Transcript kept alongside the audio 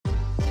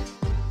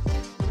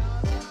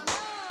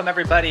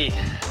Everybody.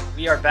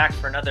 We are back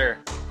for another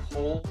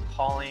cold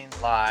calling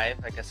live.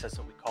 I guess that's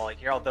what we call it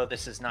here. Although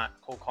this is not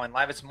cold calling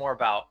live, it's more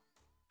about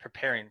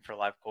preparing for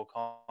live cold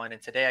calling.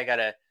 And today I got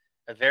a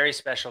very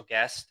special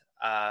guest.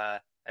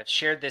 I've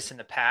shared this in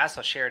the past.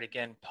 I'll share it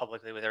again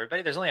publicly with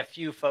everybody. There's only a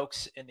few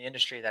folks in the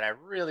industry that I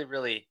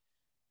really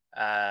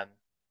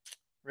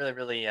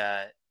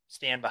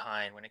stand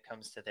behind when it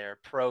comes to their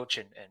approach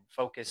and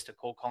focus to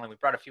cold calling. We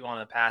brought a few on in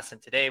the past,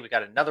 and today we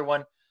got another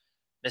one,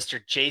 Mr.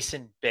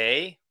 Jason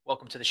Bay.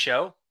 Welcome to the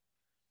show.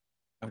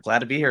 I'm glad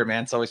to be here,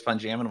 man. It's always fun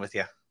jamming with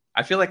you.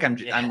 I feel like I'm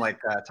like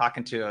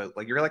talking to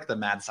you're like the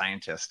mad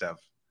scientist of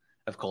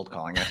cold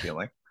calling. I feel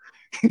like.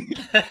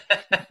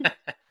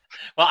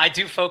 Well, I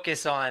do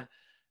focus on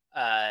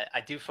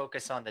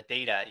the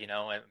data. You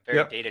know, I'm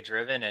very data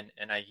driven,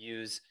 and I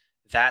use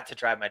that to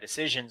drive my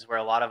decisions. Where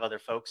a lot of other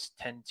folks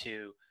tend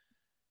to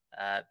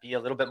be a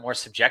little bit more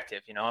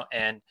subjective. You know,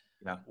 and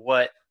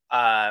what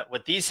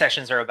these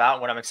sessions are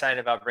about, what I'm excited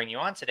about bringing you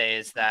on today,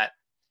 is that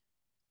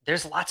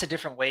there's lots of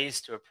different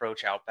ways to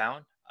approach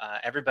outbound.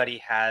 Everybody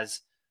has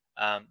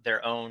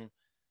their own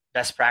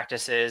best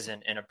practices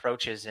and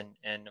approaches.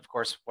 And of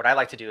course, what I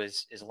like to do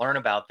is learn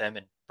about them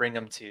and bring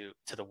them to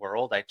the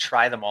world. I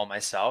try them all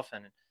myself.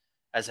 And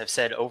as I've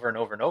said over and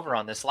over and over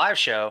on this live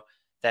show,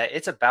 that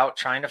it's about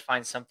trying to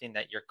find something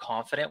that you're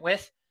confident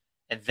with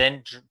and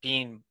then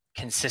being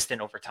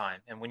consistent over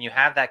time. And when you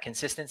have that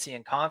consistency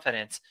and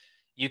confidence,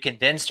 you can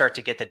then start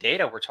to get the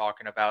data we're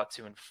talking about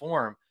to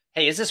inform,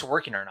 hey, is this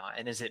working or not?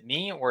 And is it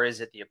me or is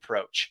it the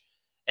approach?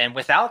 And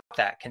without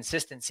that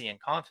consistency and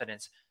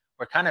confidence,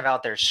 we're kind of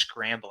out there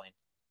scrambling.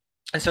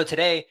 And so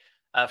today,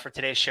 for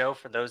today's show,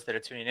 for those that are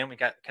tuning in, we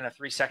got kind of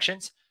three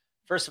sections.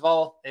 First of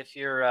all, if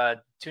you're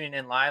tuning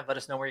in live, let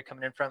us know where you're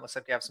coming in from. Looks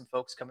like we have some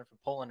folks coming from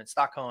Poland and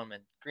Stockholm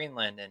and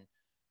Greenland and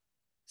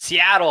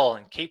Seattle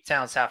and Cape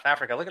Town, South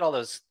Africa. Look at all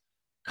those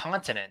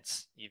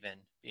continents even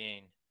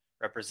being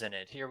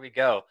represented. Here we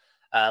go.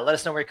 Let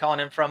us know where you're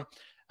coming in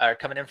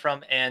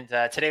from. And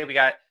today we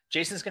got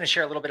Jason's going to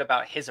share a little bit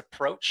about his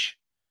approach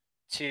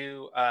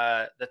to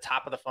the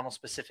top of the funnel,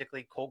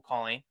 specifically cold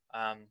calling.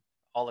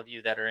 All of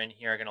you that are in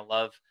here are going to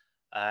love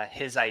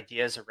his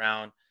ideas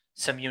around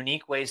some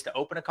unique ways to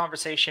open a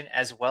conversation,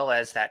 as well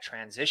as that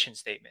transition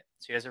statement.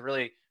 So he has a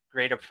really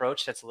great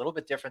approach that's a little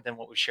bit different than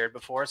what we shared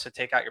before. So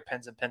take out your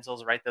pens and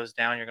pencils, write those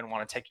down. You're going to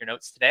want to take your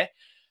notes today.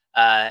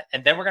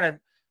 And then we're going to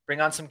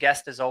bring on some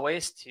guests, as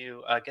always,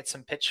 to get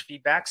some pitch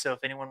feedback. So if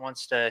anyone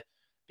wants to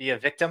be a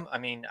victim,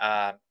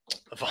 a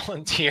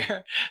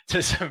volunteer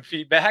to some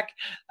feedback,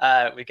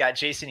 we got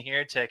Jason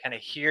here to kind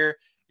of hear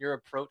your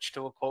approach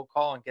to a cold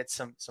call and get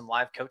some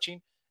live coaching.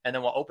 And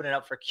then we'll open it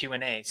up for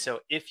Q&A. So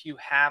if you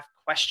have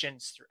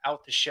questions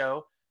throughout the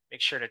show,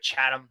 make sure to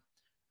chat them.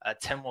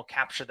 Tim will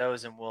capture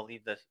those, and we'll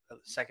leave the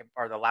second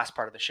part, the last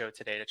part of the show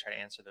today, to try to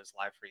answer those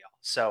live for y'all.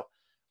 So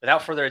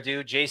without further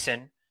ado,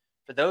 Jason,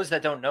 for those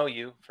that don't know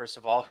you, first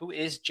of all, who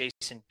is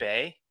Jason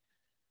Bay?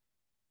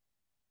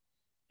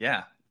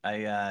 Yeah,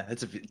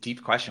 it's a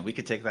deep question. We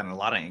could take that in a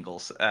lot of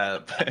angles.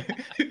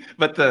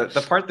 But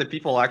the part that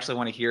people actually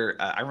want to hear,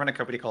 I run a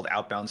company called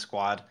Outbound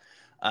Squad,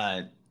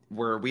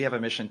 where we have a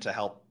mission to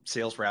help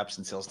sales reps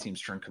and sales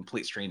teams turn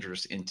complete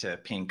strangers into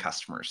paying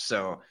customers.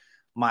 So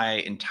my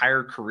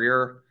entire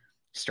career,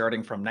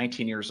 starting from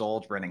 19 years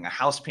old, running a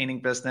house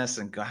painting business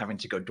and having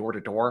to go door to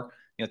door,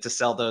 to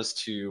sell those,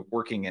 to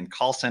working in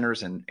call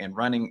centers and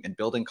running and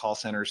building call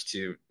centers,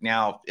 to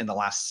now in the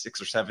last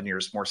 6 or 7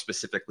 years, more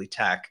specifically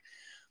tech.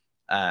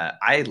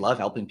 I love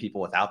helping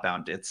people with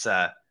outbound. It's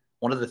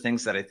one of the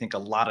things that I think a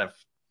lot of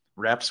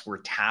reps were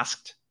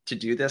tasked to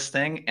do this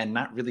thing and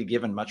not really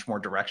given much more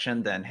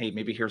direction than, hey,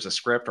 maybe here's a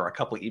script or a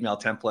couple of email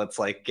templates,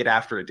 like get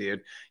after it,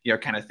 dude,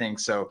 kind of thing.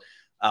 So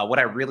what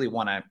I really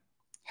want to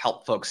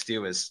help folks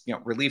do is,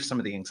 relieve some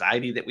of the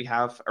anxiety that we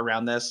have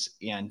around this.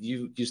 And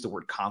you used the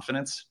word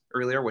confidence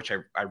earlier, which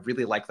I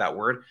really like that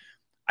word.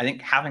 I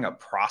think having a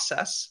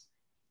process,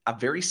 a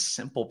very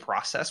simple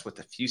process with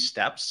a few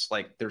steps,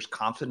 like there's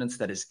confidence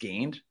that is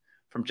gained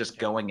from just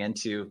going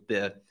into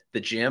the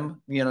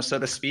gym, so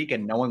to speak,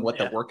 and knowing what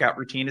the workout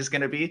routine is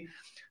going to be.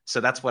 So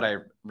that's what I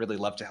really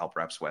love to help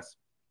reps with.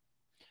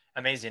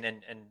 Amazing.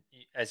 And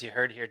as you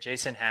heard here,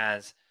 Jason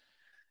has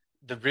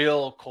the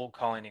real cold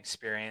calling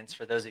experience.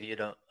 For those of you who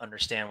don't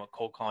understand what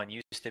cold calling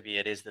used to be,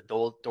 it is the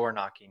door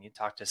knocking. You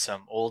talk to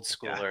some old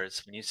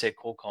schoolers, when you say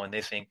cold calling,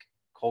 they think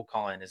cold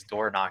calling is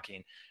door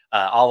knocking,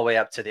 all the way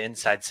up to the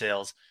inside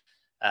sales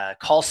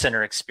call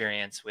center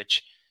experience,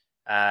 which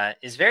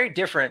is very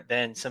different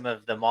than some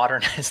of the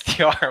modern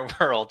SDR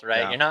world,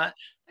 right? You're not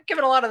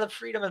given a lot of the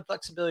freedom and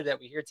flexibility that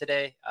we hear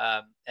today.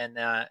 And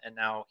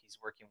now he's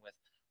working with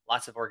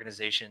lots of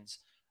organizations,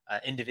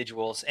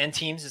 individuals and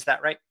teams. Is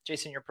that right,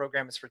 Jason? Your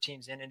program is for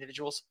teams and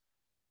individuals?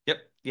 Yep.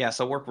 Yeah.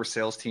 So I work with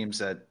sales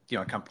teams at,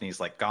 companies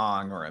like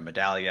Gong or a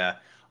Medallia,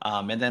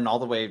 and then all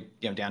the way,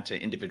 down to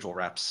individual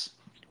reps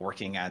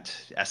working at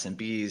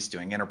SMBs,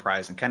 doing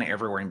enterprise, and kind of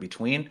everywhere in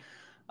between.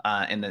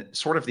 And the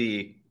sort of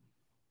the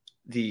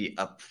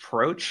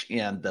approach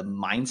and the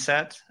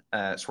mindset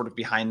sort of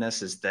behind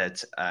this is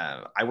that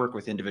I work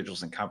with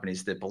individuals and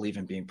companies that believe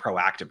in being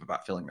proactive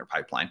about filling their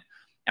pipeline.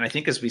 And I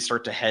think as we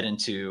start to head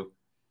into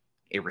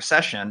a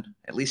recession,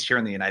 at least here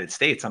in the United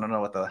States, I don't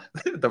know what the,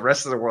 the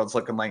rest of the world's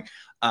looking like,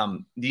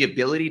 the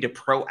ability to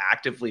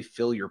proactively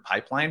fill your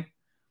pipeline,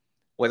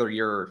 whether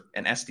you're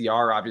an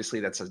SDR, obviously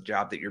that's a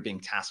job that you're being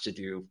tasked to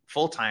do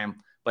full-time,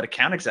 but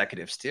account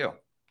executives too.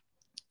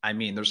 I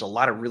mean, there's a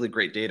lot of really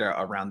great data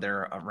around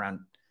there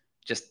around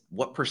just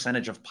what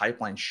percentage of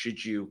pipeline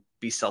should you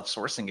be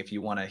self-sourcing if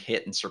you want to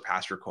hit and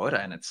surpass your quota.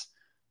 And it's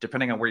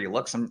depending on where you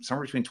look,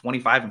 somewhere between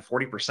 25 and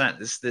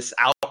 40%. This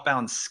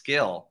outbound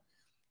skill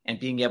and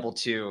being able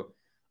to,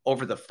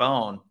 over the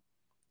phone,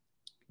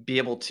 be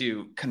able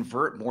to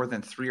convert more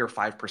than 3 or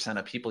 5%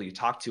 of people you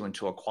talk to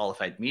into a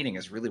qualified meeting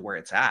is really where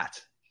it's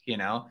at. You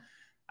know,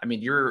 I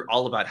mean, you're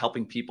all about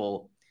helping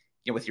people,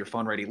 you know, with your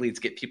phone ready leads,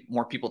 get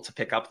more people to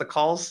pick up the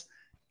calls.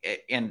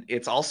 And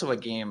it's also a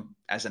game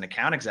as an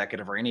account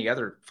executive or any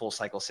other full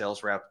cycle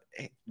sales rep,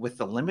 with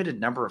the limited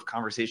number of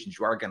conversations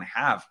you are going to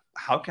have,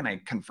 how can I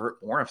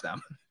convert more of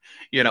them,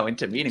 you know,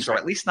 into meetings, or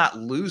at least not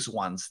lose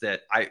ones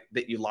that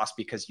you lost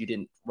because you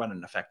didn't run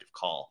an effective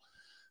call.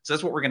 So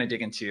that's what we're going to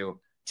dig into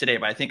today.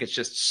 But I think it's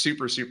just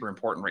super, super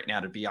important right now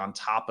to be on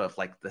top of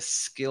like the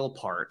skill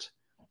part.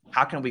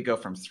 How can we go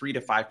from 3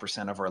 to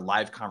 5% of our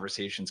live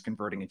conversations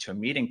converting into a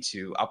meeting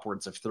to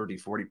upwards of 30,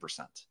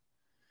 40%?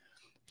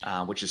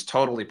 Which is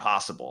totally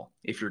possible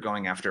if you're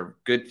going after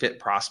good fit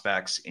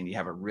prospects and you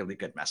have a really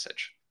good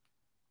message.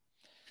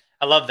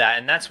 I love that.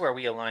 And that's where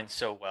we align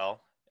so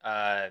well.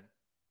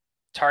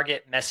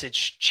 Target,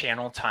 message,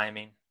 channel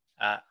timing,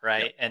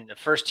 right? Yep. And the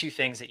first two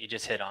things that you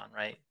just hit on,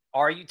 right?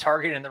 Are you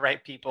targeting the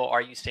right people?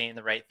 Are you saying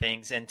the right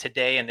things? And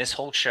today, and this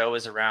whole show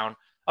is around,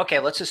 okay,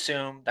 let's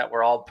assume that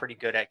we're all pretty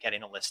good at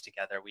getting a list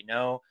together. We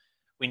know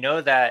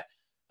that,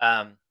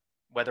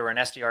 whether we're an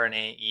SDR or an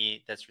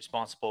AE that's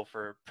responsible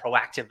for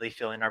proactively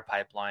filling our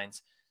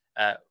pipelines,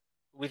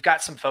 we've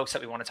got some folks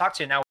that we want to talk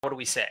to. Now, what do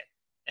we say?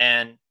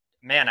 And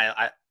man,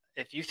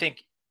 if you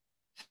think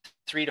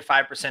 3 to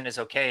 5% is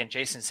okay, and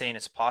Jason's saying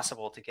it's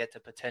possible to get to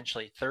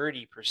potentially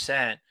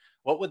 30%,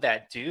 what would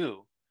that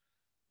do?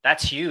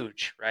 That's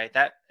huge, right?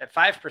 That at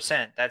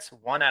 5%, that's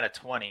 1 out of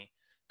 20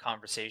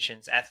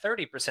 conversations. At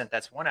 30%,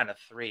 that's 1 out of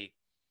 3.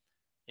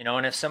 You know,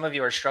 and if some of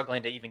you are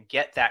struggling to even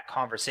get that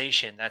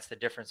conversation, that's the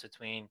difference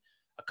between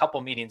a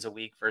couple meetings a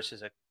week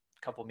versus a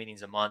couple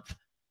meetings a month,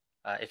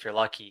 if you're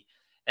lucky.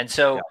 And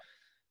so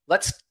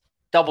let's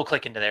double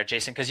click into there,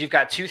 Jason, because you've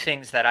got two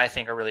things that I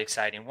think are really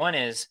exciting. One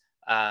is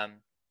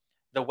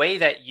the way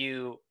that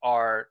you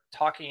are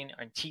talking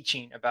and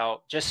teaching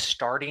about just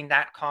starting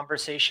that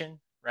conversation,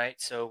 right?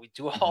 So we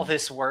do all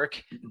this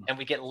work and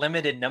we get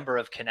limited number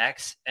of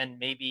connects, and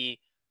maybe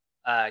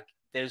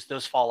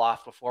those fall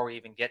off before we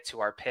even get to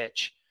our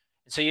pitch.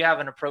 And so you have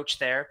an approach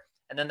there.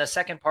 And then the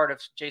second part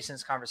of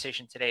Jason's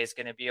conversation today is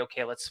going to be,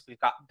 okay, we've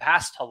gotten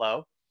past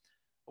hello.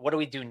 What do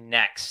we do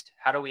next?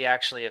 How do we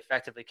actually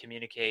effectively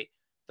communicate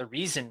the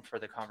reason for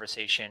the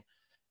conversation?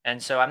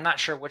 And so I'm not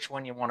sure which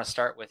one you want to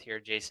start with here,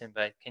 Jason,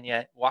 but can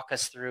you walk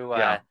us through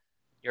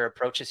your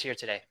approaches here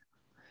today?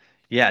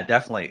 Yeah,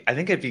 definitely. I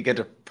think if you get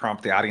to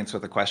prompt the audience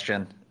with a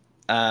question,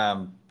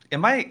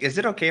 is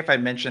it okay if I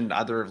mention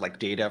other like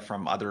data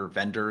from other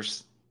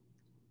vendors?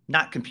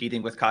 Not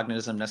competing with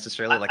Cognitism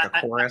necessarily, like a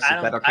Chorus. Is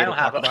that okay to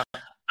talk about?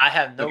 I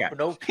have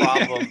no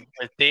problem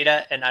with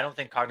data, and I don't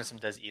think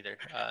Cognitism does either.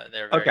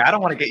 Okay, I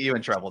don't want to get you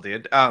in trouble,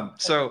 dude.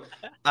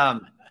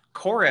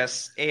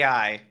 Chorus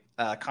AI,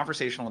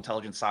 conversational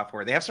intelligence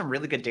software, they have some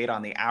really good data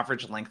on the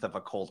average length of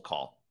a cold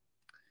call.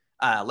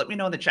 Let me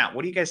know in the chat,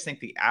 what do you guys think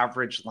the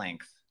average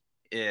length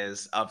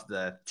is of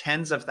the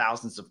tens of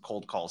thousands of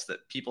cold calls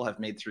that people have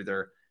made through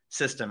their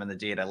system and the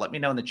data? Let me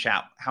know in the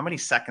chat, how many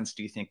seconds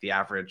do you think the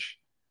average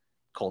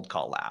cold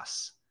call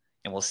lasts?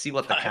 And we'll see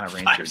what the kind of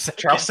range is.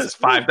 Charles says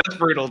 5. That's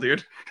brutal,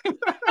 dude.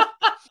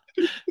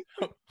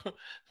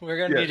 We're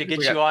going to need to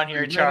get you on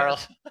here,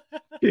 Charles.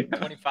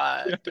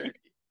 25, 30.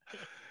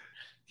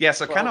 Yeah,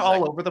 so kind of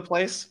all over the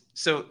place.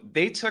 So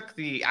they took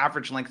the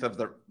average length of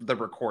the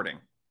recording,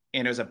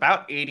 and it was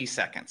about 80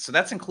 seconds. So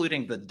that's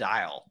including the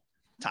dial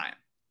time,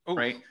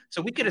 right?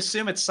 So we could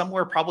assume it's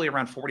somewhere probably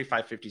around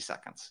 45, 50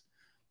 seconds.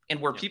 And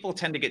where people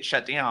tend to get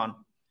shut down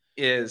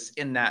is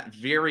in that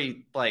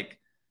very like,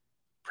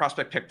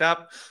 prospect picked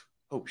up,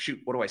 oh shoot,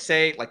 what do I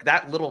say? Like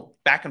that little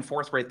back and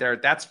forth right there.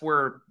 That's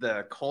where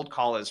the cold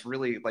call is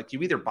really like,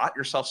 you either bought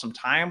yourself some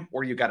time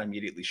or you got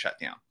immediately shut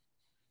down.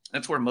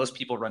 That's where most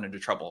people run into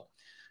trouble.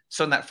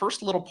 So in that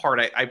first little part,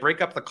 I break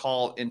up the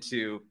call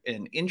into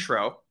an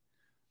intro,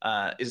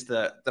 is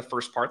the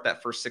first part,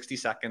 that first 60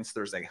 seconds.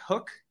 There's a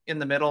hook in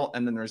the middle,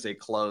 and then there's a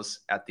close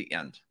at the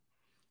end.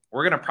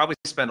 We're going to probably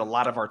spend a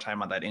lot of our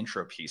time on that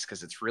intro piece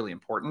because it's really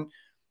important.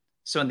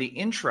 So in the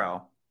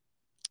intro,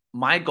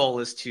 my goal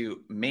is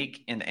to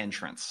make an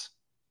entrance.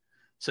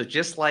 So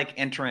just like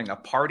entering a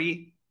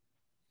party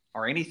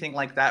or anything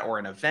like that, or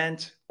an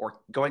event, or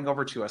going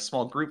over to a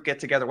small group get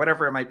together,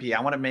 whatever it might be,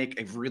 I want to make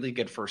a really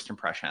good first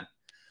impression.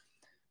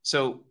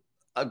 So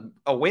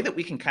a way that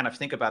we can kind of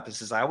think about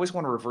this is I always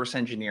want to reverse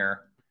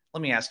engineer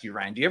let me ask you,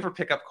 Ryan, do you ever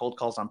pick up cold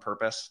calls on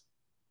purpose?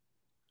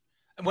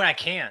 When I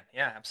can.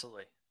 Yeah,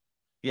 absolutely.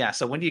 Yeah.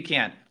 So when you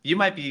can, you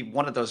might be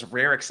one of those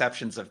rare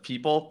exceptions of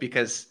people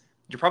because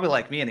you're probably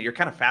like me and that you're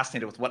kind of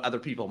fascinated with what other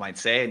people might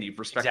say and you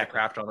respect the Exactly.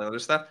 craft and all the other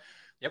stuff.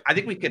 Yep. I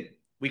think we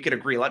could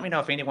agree. Let me know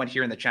if anyone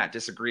here in the chat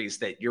disagrees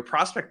that your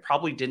prospect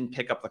probably didn't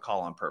pick up the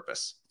call on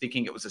purpose,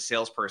 thinking it was a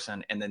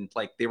salesperson, and then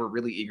like they were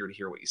really eager to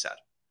hear what you said.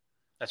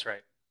 That's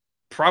right.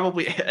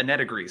 Probably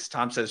Annette agrees.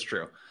 Tom says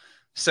true.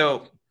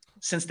 So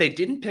since they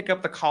didn't pick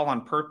up the call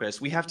on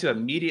purpose, we have to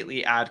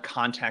immediately add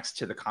context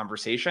to the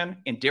conversation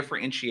and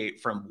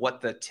differentiate from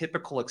what the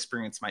typical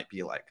experience might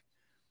be like.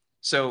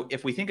 So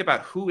if we think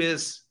about who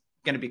is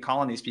going to be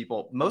calling these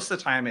people, most of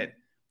the time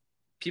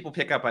people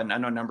pick up an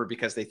unknown number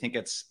because they think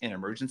it's an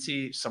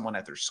emergency, someone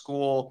at their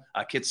school,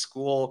 a kid's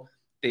school.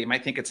 They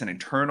might think it's an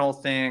internal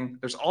thing.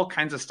 There's all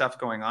kinds of stuff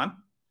going on.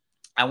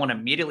 I want to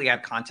immediately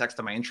add context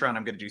to my intro, and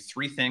I'm going to do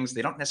 3 things.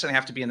 They don't necessarily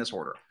have to be in this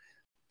order.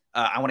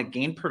 I want to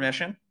gain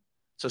permission.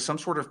 So some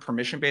sort of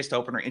permission-based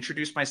opener,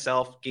 introduce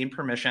myself, gain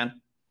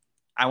permission.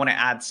 I want to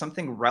add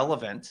something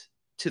relevant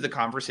to the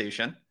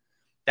conversation.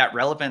 That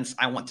relevance,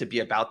 I want to be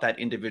about that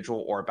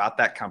individual or about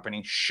that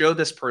company. Show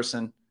this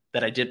person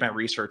that I did my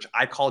research.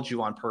 I called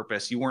you on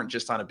purpose. You weren't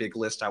just on a big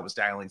list I was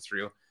dialing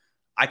through.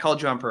 I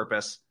called you on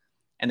purpose.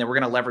 And then we're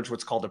going to leverage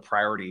what's called a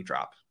priority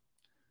drop.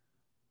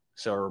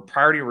 So a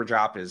priority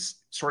drop is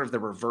sort of the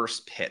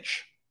reverse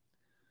pitch.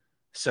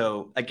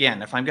 So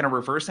again, if I'm going to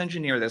reverse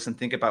engineer this and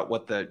think about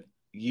what the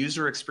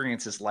user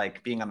experience is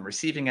like being on the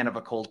receiving end of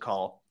a cold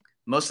call,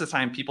 most of the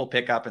time people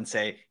pick up and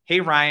say, hey,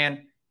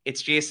 Ryan,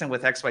 it's Jason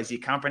with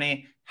XYZ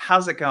company.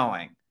 How's it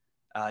going?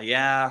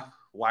 Yeah.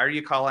 Why are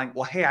you calling?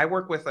 Well, hey, I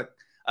work with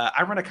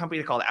I run a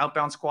company called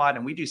Outbound Squad,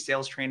 and we do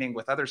sales training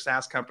with other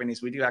SaaS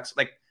companies. We do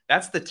like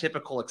that's the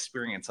typical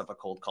experience of a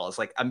cold call. It's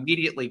like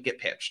immediately get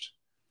pitched.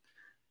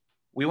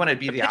 We want to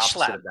be the opposite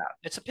slap. of that.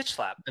 It's a pitch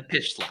slap. A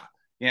pitch slap.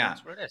 Yeah.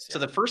 That's what it is. So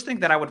the first thing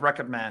that I would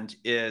recommend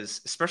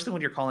is, especially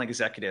when you're calling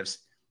executives,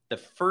 the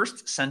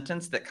first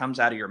sentence that comes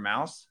out of your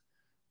mouth,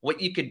 what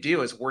you could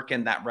do is work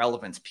in that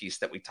relevance piece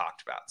that we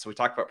talked about. So we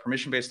talked about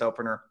permission-based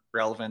opener,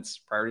 relevance,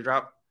 priority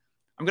drop.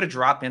 I'm going to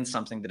drop in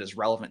something that is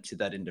relevant to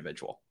that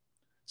individual.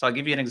 So I'll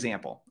give you an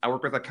example. I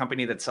work with a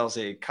company that sells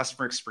a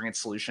customer experience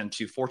solution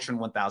to Fortune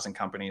 1000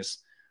 companies.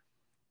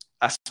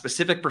 A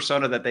specific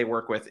persona that they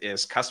work with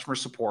is customer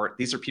support.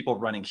 These are people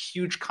running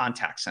huge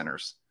contact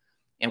centers.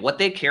 And what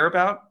they care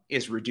about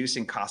is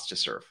reducing cost to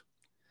serve.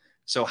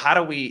 So how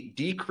do we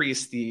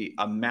decrease the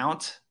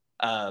amount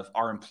of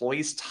our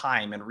employees'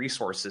 time and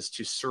resources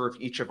to serve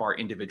each of our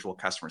individual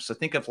customers? So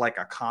think of like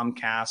a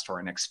Comcast or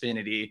an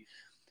Xfinity,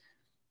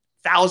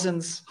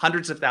 thousands,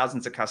 hundreds of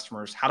thousands of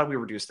customers. How do we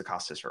reduce the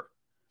cost to serve?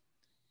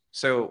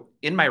 So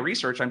in my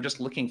research, I'm just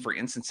looking for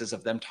instances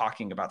of them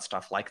talking about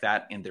stuff like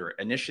that in their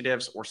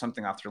initiatives or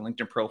something off their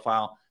LinkedIn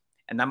profile.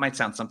 And that might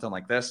sound something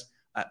like this.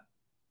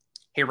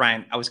 Hey,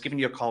 Ryan, I was giving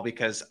you a call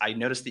because I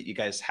noticed that you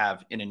guys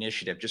have an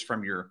initiative just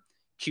from your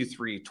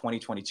Q3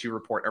 2022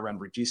 report around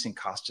reducing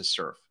cost to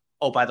serve.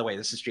 Oh, by the way,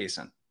 this is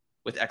Jason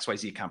with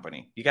XYZ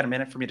company. You got a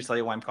minute for me to tell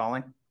you why I'm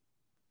calling?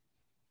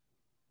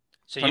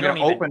 So you don't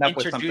even open up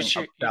with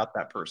something about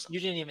that person. You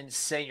didn't even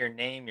say your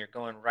name. You're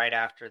going right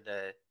after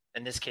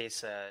in this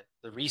case,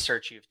 the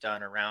research you've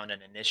done around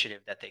an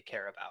initiative that they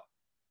care about.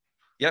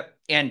 Yep.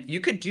 And you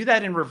could do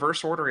that in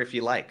reverse order if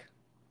you like.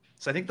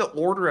 So I think the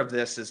order of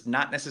this is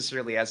not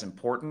necessarily as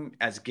important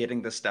as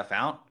getting this stuff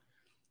out.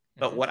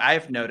 But what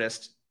I've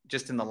noticed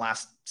just in the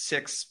last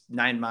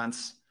 6-9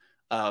 months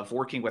of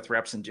working with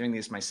reps and doing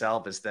these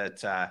myself is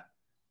that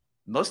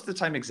most of the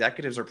time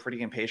executives are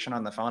pretty impatient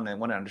on the phone and they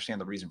want to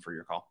understand the reason for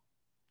your call.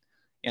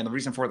 And the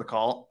reason for the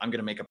call, I'm going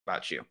to make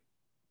about you.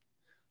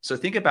 So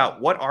think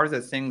about what are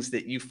the things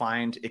that you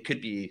find. It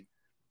could be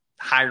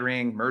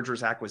hiring,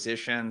 mergers,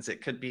 acquisitions.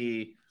 It could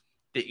be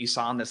that you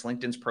saw on this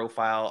LinkedIn's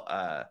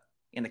profile.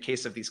 In the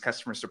case of these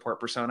customer support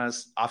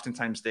personas,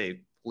 oftentimes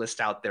they list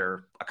out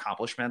their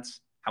accomplishments,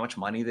 how much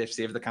money they've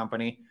saved the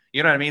company.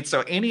 You know what I mean?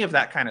 So any of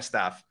that kind of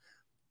stuff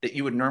that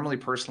you would normally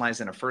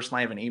personalize in a first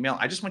line of an email,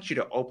 I just want you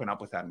to open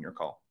up with that in your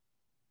call.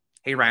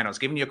 Hey, Ryan, I was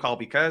giving you a call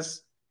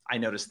because I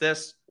noticed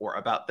this or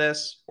about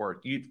this,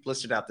 or you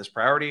listed out this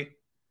priority.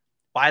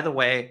 By the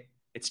way,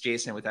 it's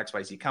Jason with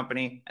XYZ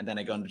company. And then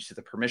I go into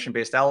the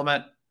permission-based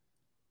element. Do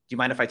you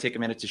mind if I take a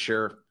minute to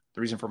share the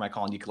reason for my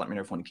call? And you can let me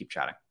know if you want to keep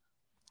chatting.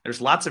 There's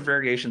lots of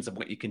variations of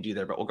what you can do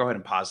there, but we'll go ahead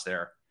and pause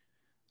there.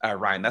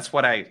 Ryan, that's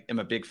what I am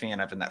a big fan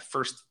of in that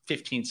first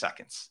 15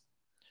 seconds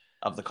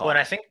of the call. Well,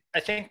 and I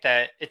think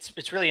that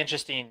it's really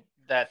interesting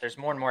that there's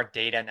more and more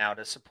data now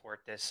to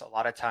support this. A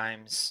lot of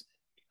times,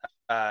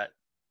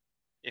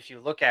 if you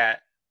look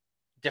at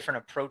different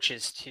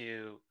approaches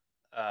to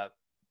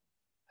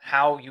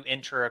how you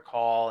enter a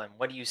call and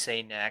what do you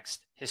say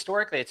next,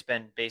 historically, it's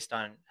been based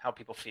on how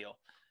people feel.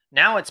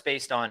 Now it's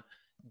based on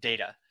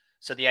data.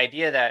 So the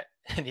idea that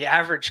the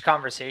average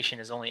conversation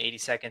is only 80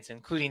 seconds,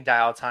 including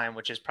dial time,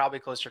 which is probably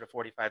closer to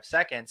 45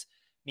 seconds,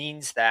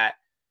 means that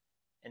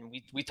and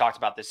we talked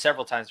about this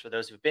several times for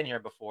those who've been here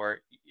before.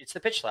 It's the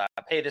pitch lab.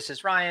 Hey, this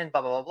is Ryan,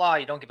 blah, blah, blah, blah.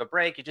 You don't give a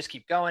break. You just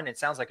keep going. It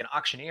sounds like an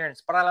auctioneer, and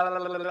it's blah, blah,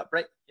 blah, blah, blah,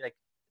 right? Like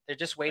they're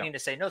just waiting to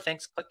say, no,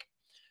 thanks, click,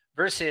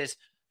 versus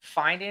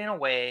finding a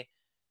way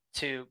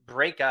to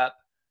break up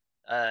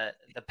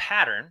the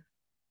pattern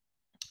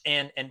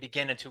and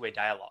begin a two-way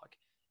dialogue.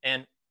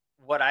 And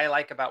what I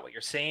like about what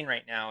you're saying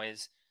right now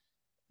is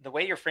the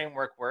way your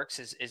framework works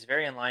is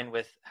very in line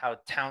with how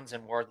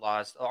Townsend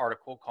Wardlaw's art of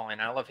cold calling.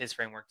 I love his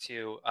framework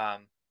too.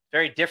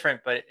 Very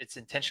different, but it's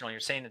intentional. You're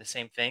saying the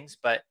same things,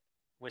 but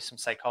with some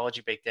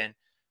psychology baked in,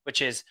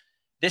 which is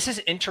this is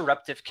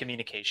interruptive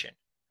communication,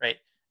 right?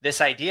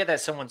 This idea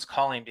that someone's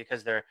calling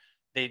because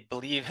they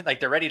believe like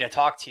they're ready to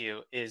talk to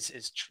you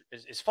is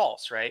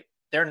false, right?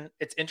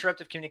 It's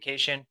interruptive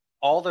communication.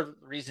 All the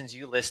reasons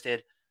you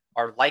listed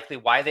are likely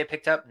why they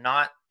picked up,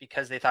 not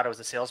because they thought it was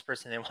a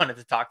salesperson they wanted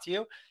to talk to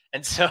you.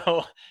 And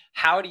so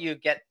how do you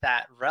get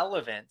that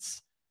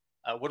relevance?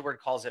 Woodward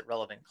calls it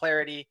relevant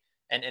clarity.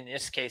 And in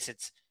this case,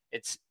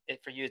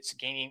 for you, it's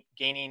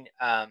gaining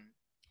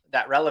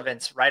that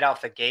relevance right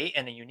off the gate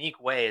in a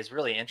unique way is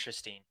really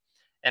interesting.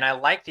 And I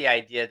like the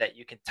idea that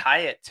you can tie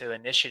it to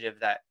initiative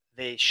that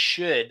it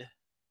should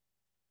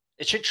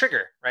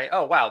trigger, right?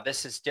 Oh, wow,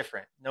 this is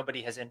different.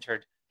 Nobody has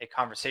entered a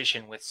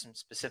conversation with some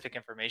specific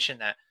information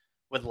that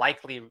would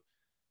likely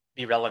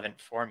be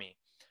relevant for me.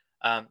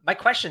 My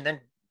question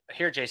then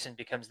here, Jason,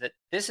 becomes that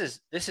this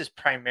is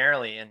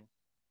primarily, and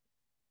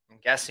I'm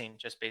guessing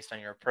just based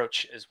on your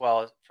approach as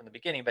well from the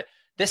beginning, but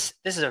this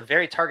is a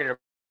very targeted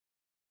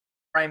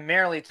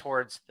primarily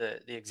towards the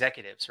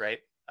executives, right?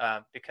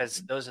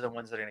 Because those are the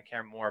ones that are going to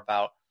care more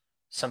about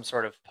some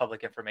sort of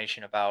public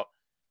information about,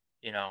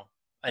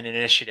 an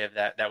initiative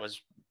that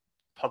was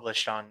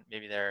published on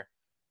maybe their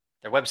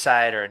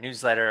website or a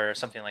newsletter or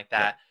something like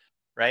that,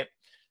 right?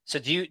 So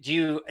do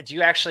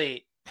you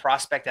actually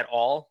prospect at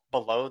all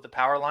below the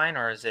power line,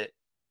 or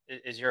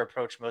is your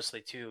approach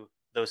mostly to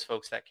those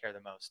folks that care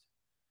the most?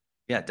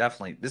 Yeah,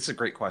 definitely. This is a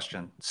great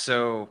question.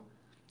 So,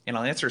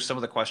 I'll answer some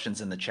of the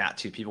questions in the chat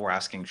too. People were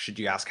asking, should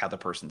you ask how the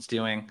person's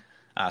doing?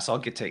 So I'll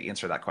get to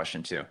answer that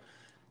question too.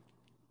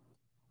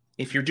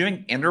 If you're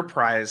doing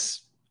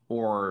enterprise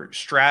or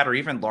strat or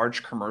even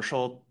large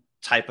commercial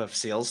type of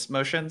sales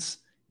motions,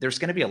 there's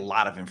going to be a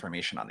lot of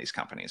information on these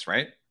companies,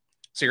 right?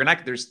 So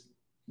there's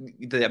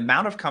the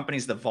amount of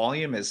companies, the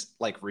volume is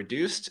like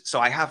reduced. So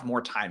I have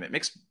more time. It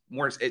makes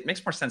more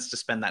sense to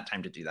spend that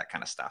time to do that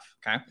kind of stuff.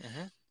 Okay.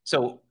 Mm-hmm.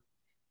 So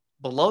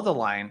below the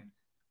line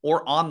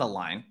or on the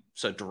line,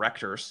 so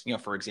directors,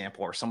 for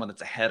example, or someone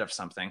that's ahead of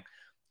something,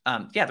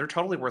 they're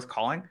totally worth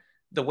calling.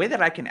 The way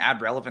that I can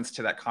add relevance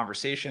to that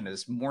conversation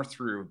is more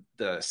through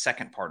the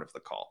second part of the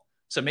call.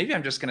 So maybe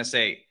I'm just going to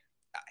say,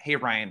 hey,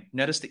 Ryan,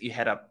 notice that you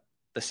head up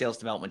the sales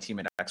development team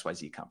at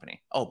XYZ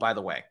company. Oh, by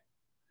the way,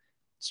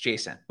 it's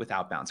Jason with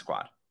Outbound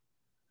Squad.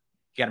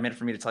 You got a minute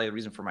for me to tell you the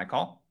reason for my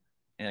call?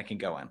 And I can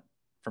go in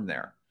from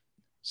there.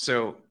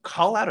 So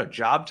call out a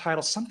job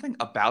title, something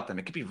about them.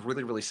 It could be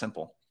really, really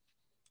simple.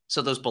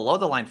 So those below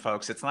the line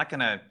folks, you're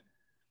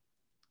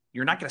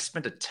not going to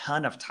spend a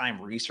ton of time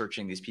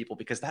researching these people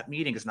because that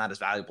meeting is not as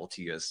valuable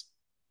to you as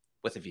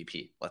with a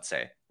VP, let's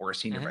say, or a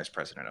senior vice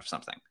president of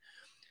something.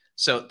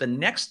 So the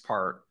next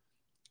part,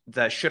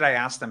 should I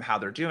ask them how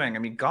they're doing? I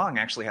mean, Gong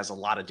actually has a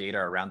lot of data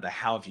around the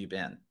how have you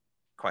been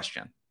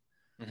question.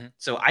 Mm-hmm.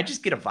 So I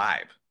just get a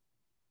vibe.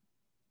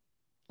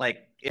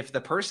 Like if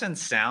the person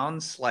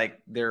sounds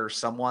like they're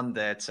someone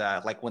that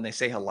like when they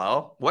say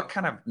hello, what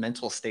kind of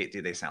mental state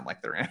do they sound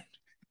like they're in?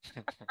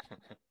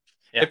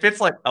 If it's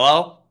like,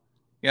 hello,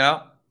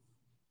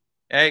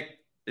 hey,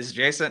 this is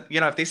Jason.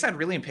 If they sound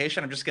really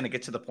impatient, I'm just going to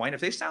get to the point. If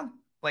they sound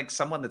like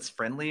someone that's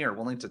friendly or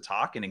willing to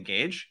talk and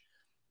engage,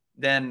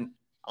 then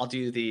I'll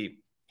do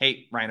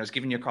hey, Ryan, I was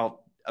giving you a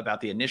call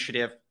about the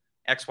initiative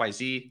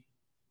XYZ.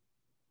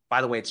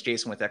 By the way, it's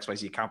Jason with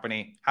XYZ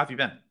company. How have you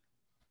been?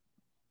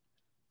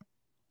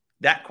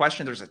 That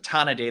question, there's a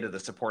ton of data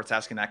that supports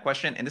asking that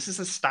question. And this is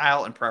a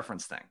style and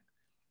preference thing.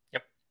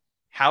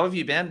 How have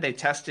you been? They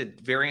tested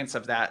variants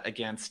of that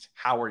against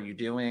how are you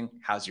doing?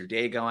 How's your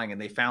day going? And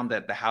they found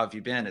that the how have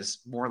you been is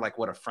more like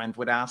what a friend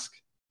would ask.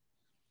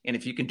 And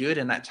if you can do it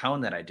in that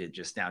tone that I did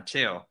just now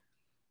too,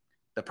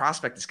 the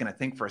prospect is going to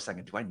think for a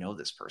second, do I know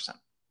this person?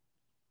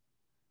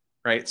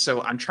 Right?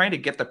 So I'm trying to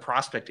get the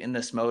prospect in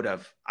this mode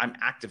of I'm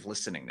active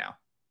listening now.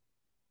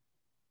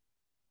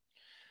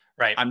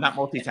 Right. I'm not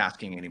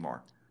multitasking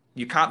anymore.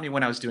 You caught me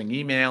when I was doing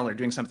email or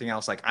doing something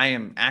else. Like I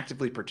am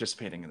actively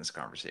participating in this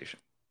conversation.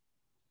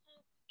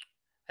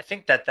 I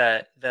think that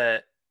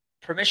the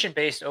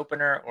permission-based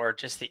opener or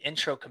just the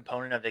intro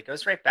component of it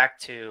goes right back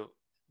to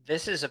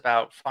this is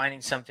about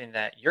finding something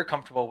that you're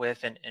comfortable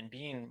with and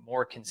being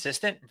more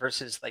consistent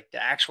versus like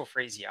the actual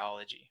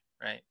phraseology,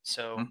 right?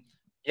 So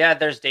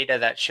there's data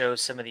that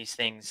shows some of these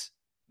things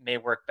may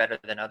work better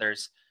than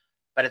others.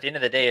 But at the end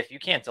of the day, if you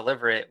can't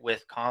deliver it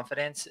with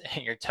confidence,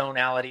 your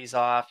tonality's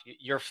off,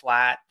 you're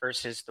flat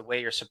versus the way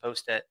you're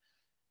supposed to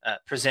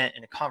present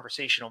in a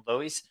conversational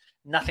voice,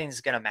 nothing's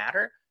going to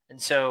matter.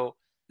 And so,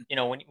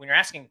 when you're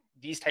asking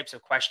these types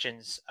of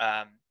questions,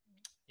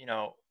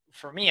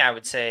 for me, I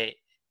would say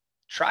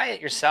try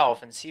it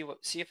yourself and see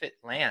if it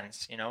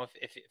lands.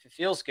 If it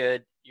feels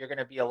good, you're going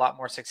to be a lot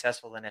more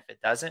successful than if it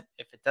doesn't.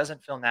 If it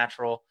doesn't feel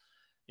natural,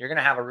 you're going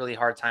to have a really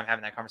hard time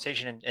having that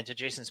conversation. And to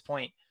Jason's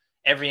point,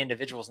 every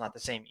individual is not the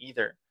same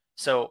either.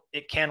 So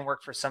it can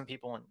work for some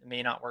people and it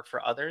may not work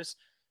for others.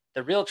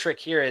 The real trick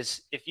here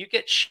is if you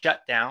get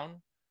shut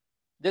down,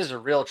 this is a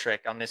real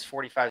trick on this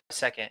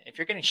 45-second. If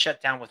you're getting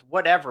shut down with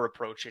whatever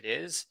approach it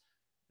is,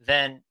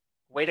 then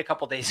wait a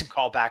couple days and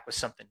call back with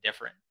something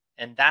different.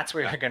 And that's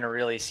where you're going to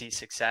really see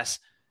success,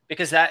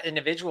 because that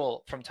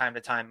individual from time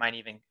to time might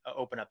even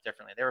open up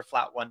differently. They were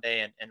flat one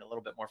day and a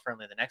little bit more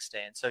friendly the next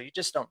day. And so you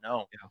just don't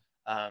know.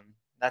 Yeah.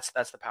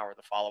 That's the power of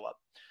the follow-up.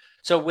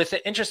 So with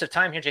the interest of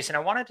time here, Jason, I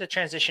wanted to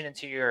transition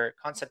into your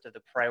concept of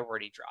the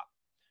priority drop.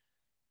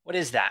 What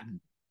is that?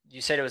 You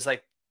said it was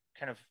like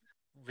kind of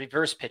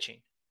reverse pitching.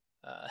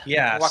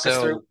 Yeah.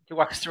 Can you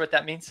walk us through what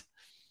that means?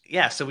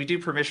 Yeah. So we do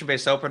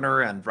permission-based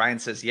opener, and Ryan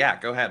says, yeah,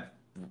 go ahead.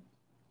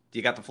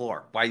 You got the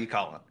floor. Why are you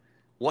calling?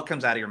 What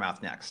comes out of your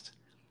mouth next?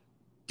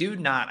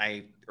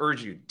 I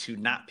urge you to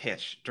not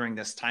pitch during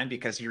this time,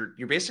 because you're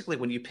basically,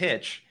 when you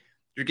pitch,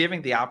 you're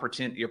giving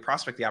your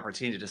prospect the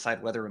opportunity to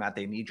decide whether or not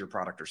they need your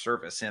product or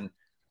service. And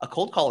a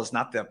cold call is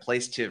not the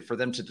place for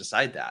them to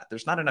decide that.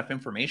 There's not enough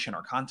information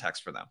or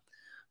context for them.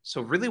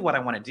 So really what I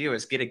want to do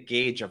is get a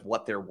gauge of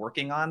what they're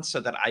working on so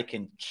that I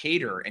can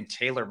cater and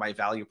tailor my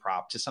value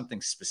prop to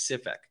something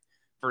specific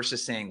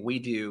versus saying we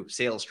do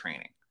sales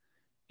training,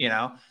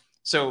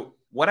 So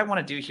what I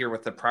want to do here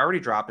with the priority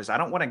drop is I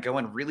don't want to go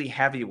in really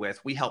heavy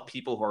with, we help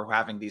people who are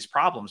having these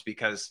problems,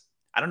 because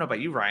I don't know about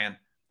you, Ryan,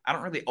 I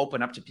don't really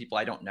open up to people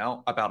I don't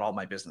know about all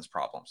my business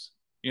problems.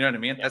 You know what I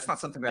mean? Yeah. That's not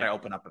something that I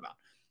open up about.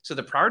 So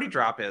the priority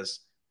drop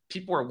is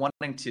people are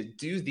wanting to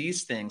do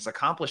these things,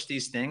 accomplish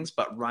these things,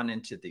 but run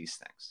into these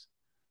things.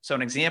 So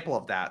an example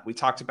of that, we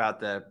talked about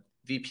the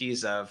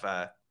VPs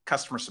of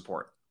customer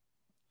support,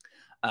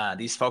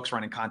 these folks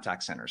running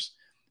contact centers.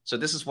 So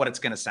this is what it's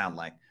going to sound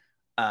like.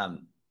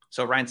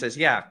 So Ryan says,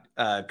 yeah,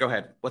 go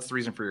ahead. What's the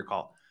reason for your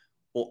call?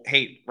 Well,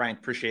 hey, Ryan,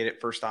 appreciate it.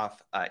 First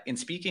off, in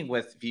speaking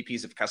with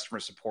VPs of customer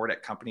support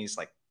at companies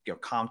like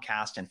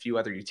Comcast and a few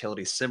other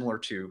utilities similar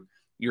to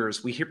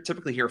yours, we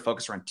typically hear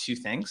focus around two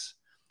things.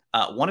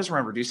 One is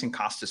around reducing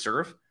cost to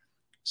serve.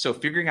 So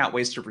figuring out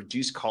ways to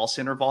reduce call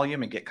center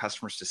volume and get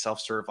customers to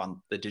self-serve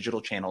on the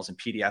digital channels and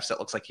PDFs that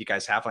looks like you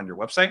guys have on your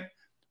website.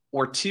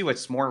 Or two,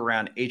 it's more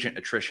around agent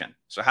attrition.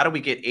 So how do we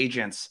get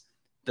agents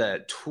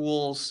the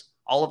tools,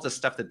 all of the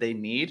stuff that they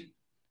need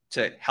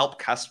to help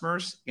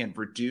customers and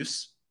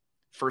reduce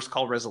first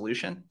call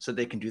resolution so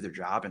they can do their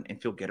job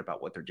and feel good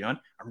about what they're doing?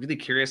 I'm really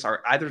curious,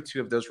 are either two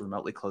of those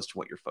remotely close to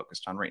what you're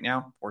focused on right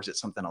now, or is it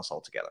something else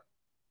altogether?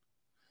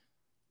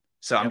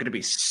 So I'm going to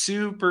be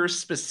super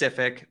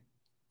specific.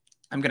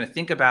 I'm going to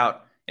think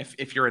about,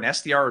 if you're an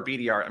SDR or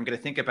BDR, I'm going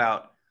to think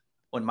about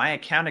when my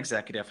account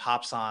executive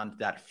hops on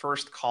that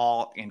first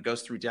call and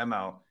goes through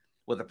demo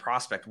with a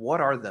prospect, what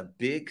are the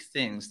big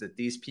things that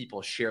these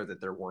people share that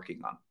they're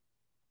working on?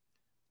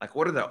 Like,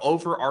 what are the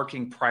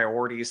overarching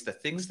priorities, the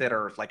things that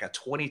are like a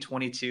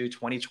 2022,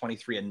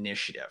 2023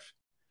 initiative?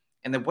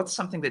 And then what's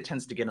something that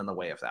tends to get in the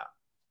way of that?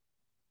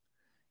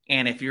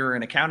 And if you're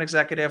an account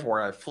executive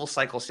or a full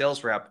cycle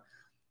sales rep,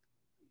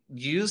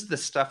 use the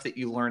stuff that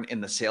you learn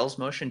in the sales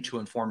motion to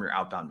inform your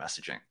outbound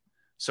messaging.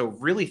 So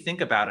really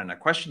think about it. And a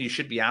question you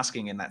should be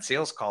asking in that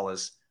sales call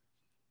is,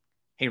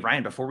 hey,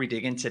 Ryan, before we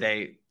dig in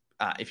today,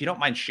 if you don't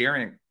mind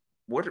sharing,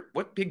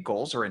 what big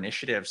goals or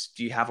initiatives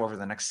do you have over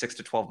the next 6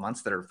 to 12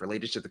 months that are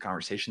related to the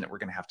conversation that we're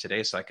going to have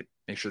today, so I could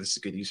make sure this is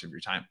a good use of your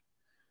time?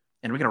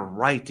 And we're going to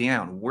write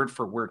down word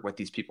for word what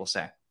these people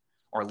say,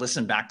 or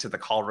listen back to the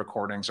call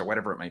recordings or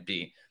whatever it might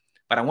be.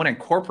 But I want to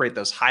incorporate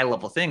those high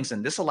level things.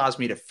 And this allows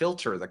me to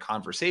filter the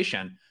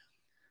conversation,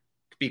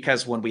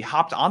 because when we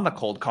hopped on the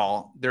cold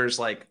call, there's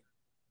like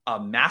a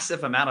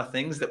massive amount of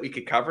things that we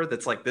could cover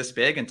that's like this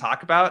big and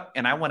talk about.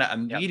 And I want to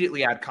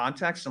immediately add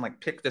context and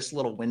like pick this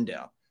little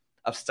window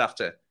of stuff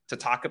to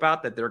talk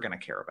about that they're going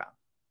to care about.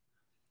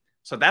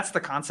 So that's the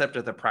concept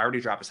of the priority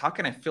drop, is how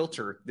can I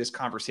filter this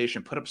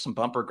conversation, put up some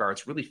bumper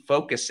guards, really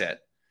focus it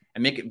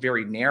and make it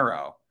very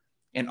narrow,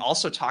 and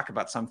also talk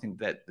about something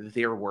that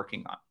they're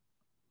working on.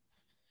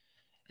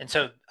 And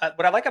so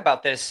what I like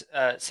about this,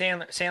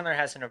 Sandler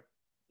has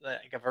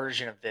a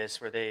version of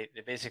this where they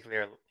basically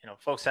are,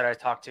 folks that I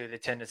talk to, they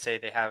tend to say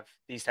they have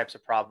these types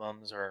of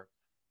problems, or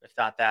if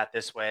not that,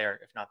 this way, or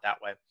if not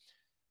that way.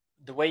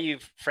 The way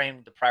you've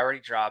framed the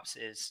priority drops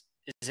is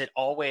it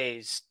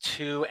always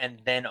two and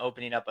then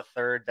opening up a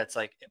third that's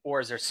like, or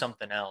is there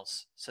something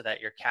else so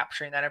that you're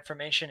capturing that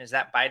information? Is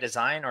that by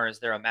design, or is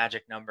there a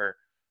magic number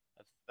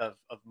of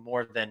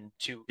more than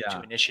two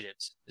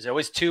initiatives? Is it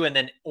always two and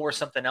then or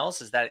something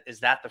else? Is that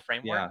the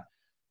framework? Yeah.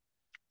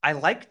 I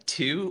like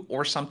two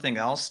or something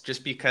else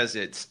just because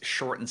it's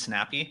short and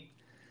snappy.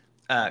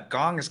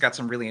 Gong has got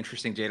some really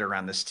interesting data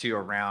around this too,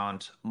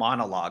 around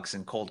monologues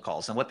and cold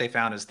calls. And what they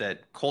found is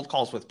that cold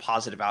calls with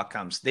positive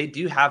outcomes, they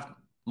do have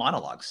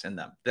monologues in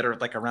them that are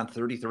like around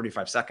 30,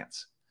 35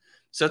 seconds.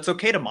 So it's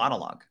okay to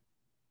monologue.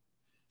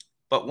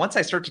 But once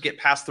I start to get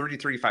past 30,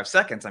 35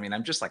 seconds, I mean,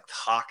 I'm just like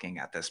talking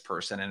at this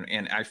person.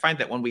 And I find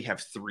that when we have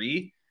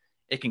three,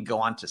 it can go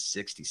on to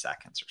 60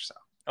 seconds or so.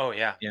 Oh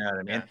yeah. You know what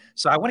I mean? Yeah.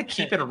 So I want to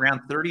keep it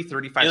around 30,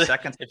 35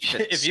 seconds.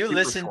 If you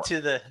listen to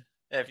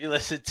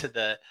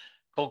the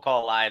Cold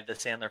Call Live, the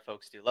Sandler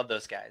folks do, love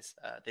those guys.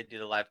 They do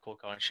the live cold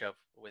calling show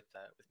with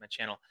my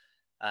channel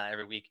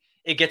every week.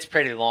 It gets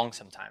pretty long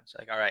sometimes.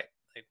 Like, all right,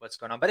 like what's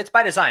going on? But it's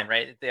by design,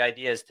 right? The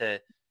idea is to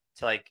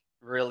like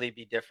really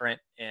be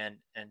different and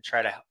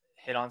try to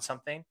hit on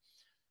something.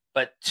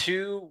 But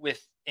two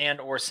with and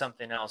or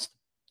something else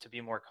to be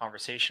more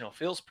conversational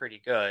feels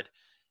pretty good.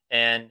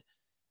 And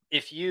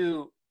if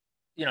you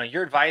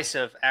your advice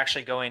of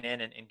actually going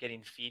in and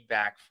getting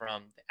feedback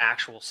from the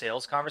actual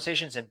sales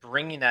conversations and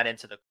bringing that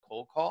into the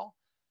cold call,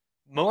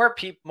 more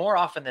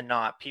often than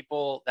not,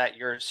 people that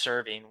you're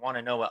serving want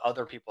to know what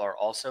other people are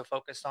also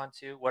focused on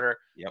too. What are,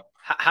 Yep.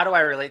 How do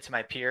I relate to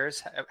my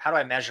peers? How do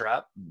I measure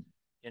up?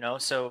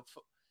 So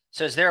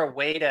is there a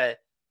way to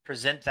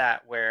present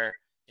that where,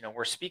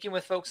 we're speaking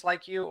with folks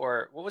like you,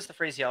 or what was the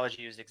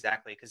phraseology used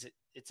exactly? Because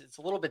it's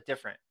a little bit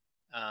different.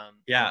 On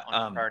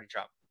priority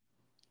drop.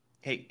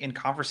 Hey, in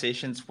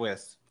conversations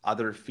with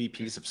other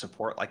VPs of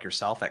support like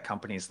yourself at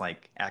companies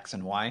like X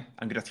and Y,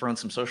 I'm going to throw in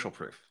some social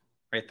proof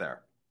right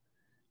there.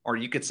 Or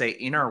you could say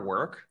in our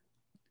work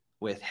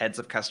with heads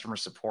of customer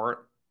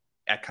support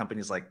at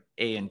companies like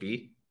A and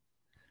B.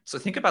 So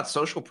think about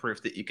social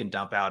proof that you can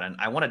dump out. And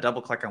I want to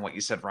double click on what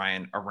you said,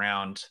 Ryan,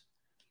 around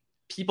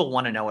people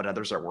want to know what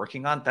others are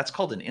working on. That's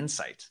called an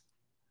insight.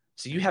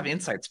 So you have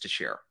insights to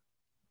share.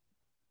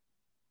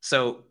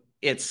 So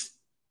it's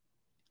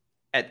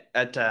at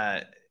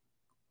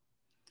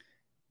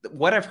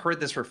what I've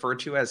heard this referred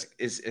to as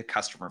is a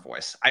customer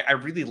voice. I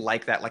really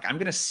like that. Like I'm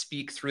going to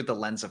speak through the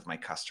lens of my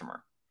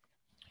customer.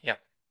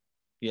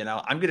 Yeah.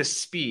 I'm going to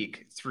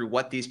speak through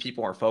what these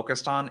people are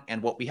focused on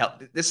and what we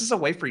help. This is a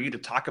way for you to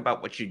talk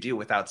about what you do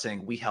without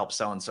saying we help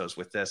so-and-so's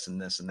with this and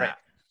this and that,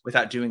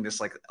 without doing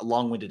this like a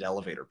long-winded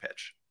elevator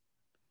pitch.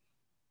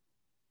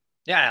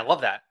 Yeah, I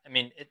love that. I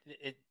mean,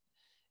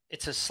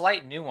 it's a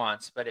slight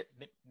nuance, but it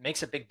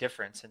makes a big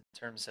difference in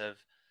terms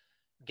of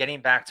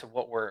getting back to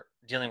what we're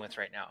dealing with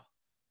right now.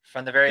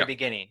 From the very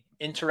beginning,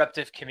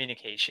 interruptive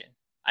communication.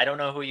 I don't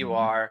know who you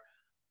are.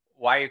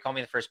 Why are you calling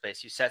me in the first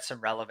place? You set some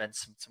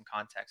relevance, some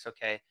context.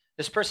 Okay,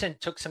 this person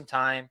took some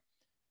time.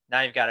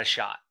 Now you've got a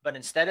shot. But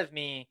instead of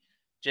me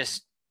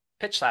just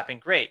pitch slapping,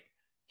 great.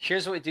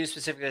 Here's what we do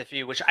specifically for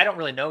you, which I don't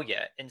really know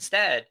yet.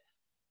 Instead,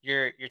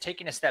 you're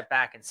taking a step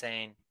back and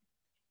saying,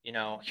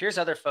 here's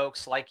other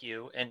folks like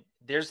you, and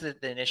there's the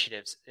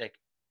initiatives. Like,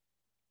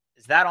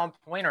 is that on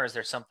point, or is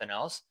there something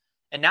else?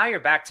 And now you're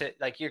back to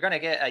like, you're going to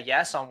get a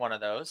yes on one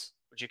of those,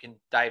 which you can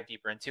dive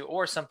deeper into,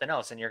 or something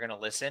else. And you're going to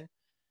listen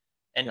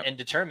and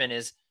determine,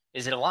 is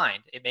it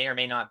aligned? It may or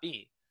may not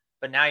be,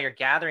 but now you're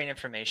gathering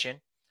information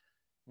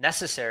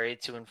necessary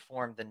to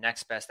inform the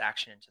next best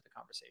action into the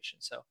conversation.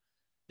 So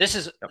this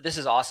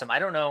is awesome. I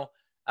don't know,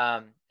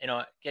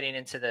 getting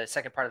into the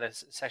second part of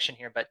this section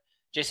here, but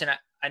Jason,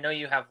 I know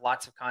you have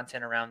lots of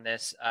content around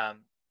this.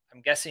 I'm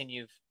guessing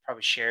you've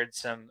probably shared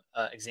some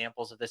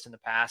examples of this in the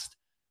past.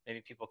 Maybe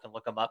people can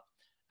look them up.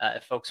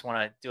 If folks want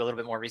to do a little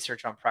bit more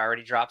research on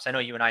priority drops, I know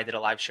you and I did a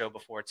live show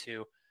before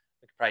too.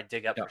 We could probably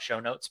dig up for show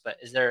notes, but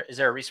is there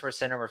a resource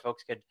center where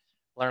folks could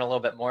learn a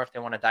little bit more if they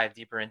want to dive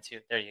deeper into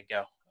it? There you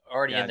go.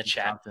 Already in the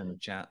chat.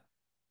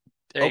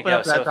 Open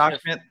up that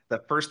document. The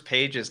first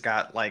page has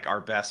got like our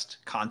best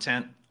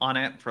content on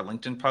it for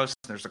LinkedIn posts.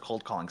 There's a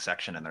cold calling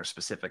section in there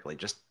specifically.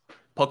 Just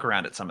poke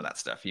around at some of that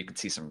stuff. You can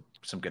see some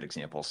good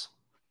examples.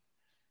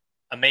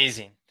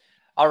 Amazing.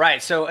 All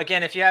right. So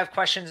again, if you have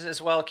questions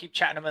as well, keep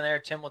chatting them in there.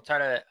 Tim will try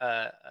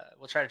to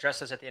address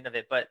those at the end of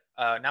it. But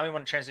now we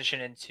want to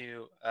transition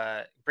into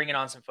bringing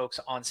on some folks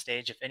on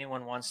stage. If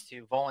anyone wants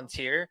to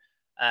volunteer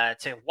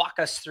to walk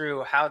us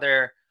through how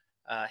they're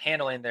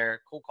handling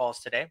their cold calls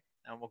today,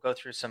 and we'll go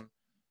through some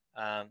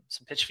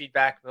pitch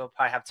feedback. We'll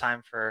probably have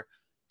time for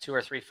 2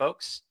 or 3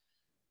 folks.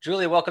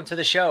 Julie, welcome to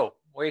the show.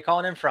 Where are you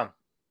calling in from?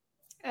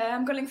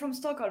 I'm calling from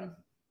Stockholm.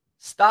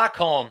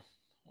 Stockholm.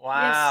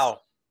 Wow. Yes.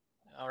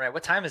 All right.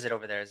 What time is it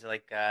over there? Is it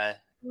like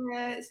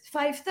it's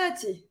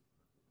 5:30.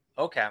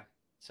 Okay.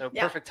 So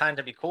perfect time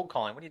to be cold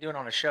calling. What are you doing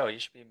on a show? You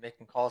should be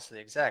making calls to the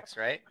execs,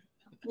 right?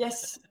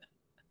 Yes.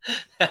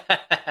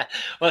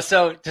 Well,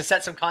 so to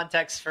set some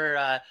context for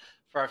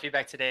our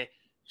feedback today,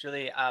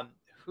 Julie,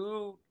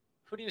 who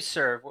do you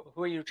serve?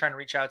 Who are you trying to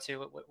reach out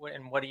to?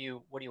 And what do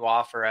you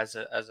offer as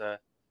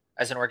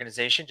an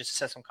organization? Just to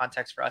set some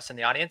context for us in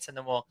the audience, and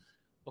then we'll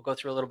go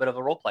through a little bit of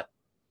a role play.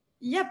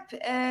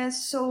 Yep.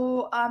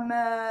 So I'm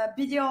a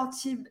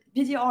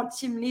BDR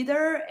team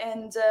leader,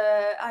 and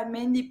I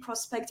mainly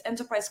prospect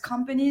enterprise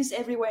companies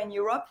everywhere in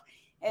Europe,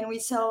 and we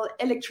sell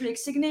electronic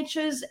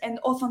signatures and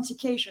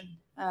authentication,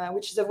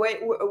 which is a way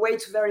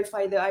to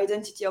verify the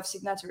identity of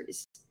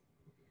signatories.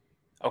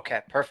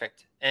 Okay,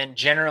 perfect. And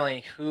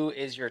generally, who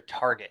is your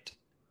target?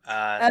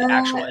 The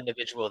actual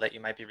individual that you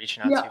might be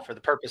reaching out to for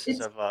the purposes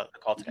of the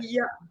call today?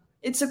 Yeah.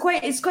 It's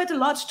quite a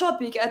large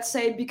topic, I'd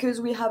say, because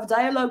we have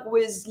dialogue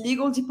with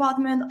legal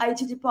department,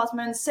 IT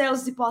department,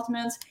 sales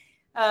department.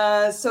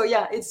 So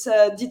yeah, it's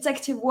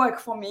detective work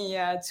for me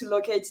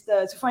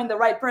to find the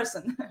right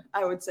person.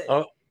 I would say.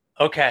 Oh,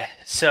 okay.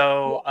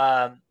 So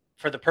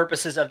for the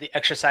purposes of the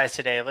exercise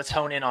today, let's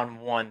hone in on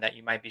one that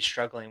you might be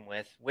struggling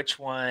with. Which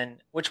one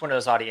of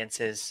those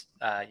audiences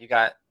you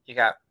got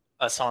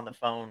us on the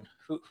phone?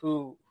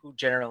 Who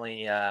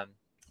generally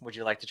would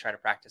you like to try to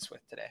practice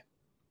with today?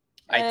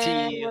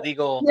 IT,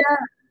 legal? Yeah,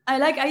 I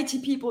like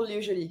IT people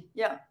usually.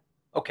 Yeah.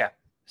 Okay.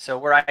 So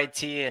we're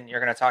IT and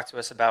you're going to talk to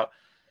us about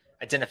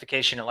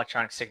identification,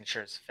 electronic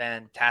signatures.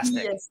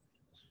 Fantastic. Yes.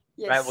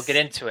 Right. We'll get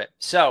into it.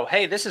 So,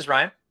 hey, this is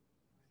Ryan.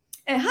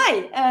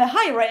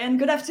 Hi, Ryan.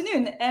 Good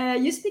afternoon.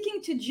 You're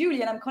speaking to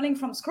Julie and I'm calling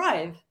from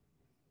Scrive.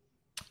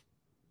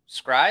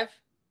 Scrive?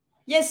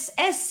 Yes,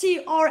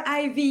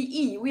 SCRIVE.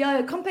 We are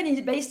a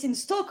company based in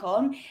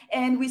Stockholm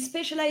and we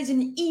specialize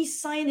in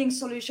e-signing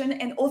solution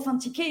and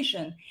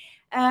authentication.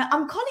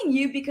 I'm calling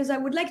you because I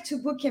would like to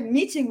book a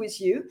meeting with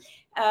you.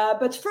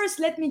 But first,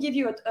 let me give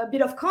you a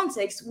bit of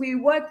context. We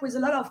work with a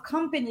lot of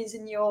companies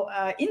in your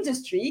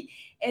industry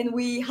and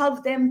we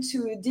help them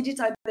to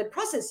digitize their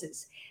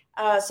processes.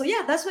 So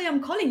yeah, that's why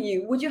I'm calling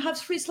you. Would you have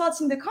 3 slots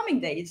in the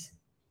coming days?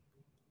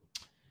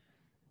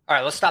 All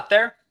right, let's stop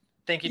there.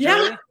 Thank you,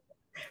 Julie.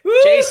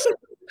 Jason.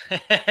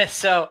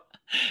 So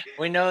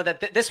we know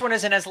that this one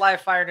isn't as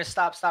live fire to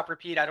stop,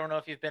 repeat. I don't know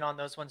if you've been on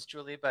those ones,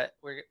 Julie, but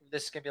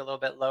this is going to be a little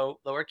bit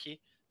lower key.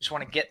 Just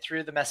want to get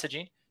through the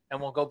messaging and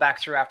we'll go back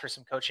through after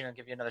some coaching and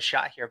give you another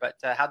shot here. But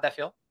how'd that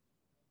feel?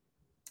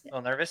 A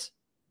little nervous?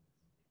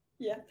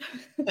 Yeah.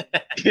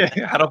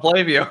 Yeah, I don't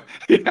blame you.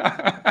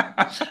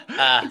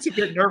 Yeah. It's a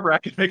bit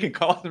nerve-wracking making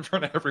calls in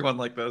front of everyone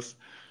like this.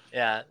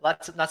 Yeah,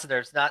 lots of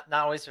nerves, not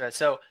always.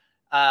 So,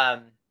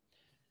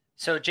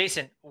 so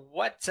Jason,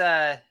 what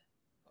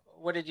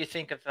did you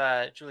think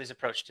of Julie's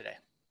approach today?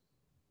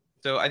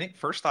 So I think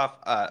first off,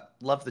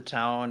 love the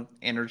tone,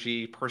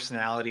 energy,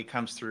 personality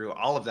comes through.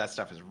 All of that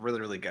stuff is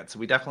really, really good. So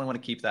we definitely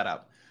want to keep that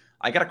up.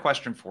 I got a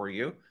question for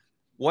you.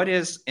 What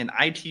is an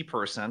IT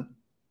person?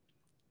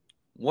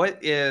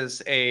 What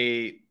is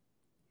an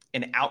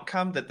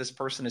outcome that this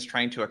person is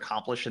trying to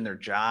accomplish in their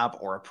job,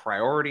 or a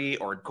priority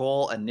or a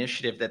goal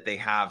initiative that they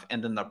have,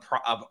 and then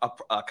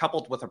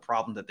coupled with a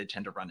problem that they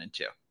tend to run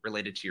into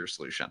related to your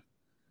solution?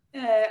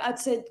 I'd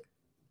say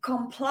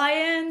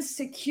compliance,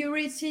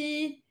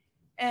 security,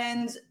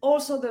 and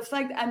also the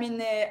fact, I mean,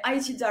 the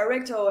IT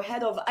director or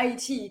head of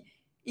IT,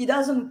 he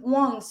doesn't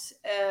want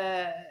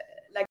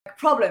like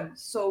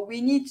problems. So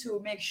we need to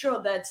make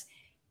sure that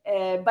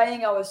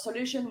buying our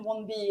solution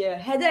won't be a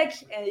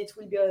headache and it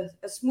will be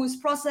a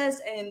smooth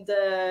process. And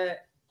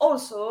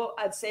also,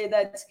 I'd say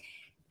that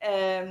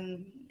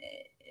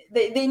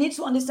they need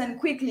to understand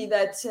quickly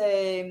that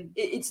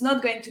it's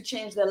not going to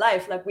change their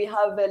life. Like, we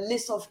have a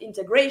list of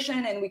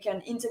integration and we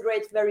can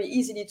integrate very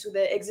easily to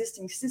the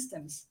existing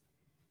systems.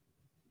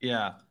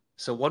 Yeah.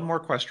 So one more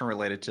question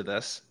related to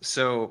this.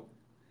 So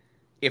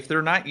if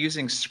they're not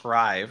using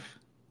Scrive,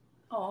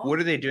 what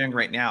are they doing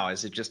right now?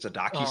 Is it just a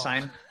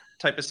DocuSign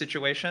type of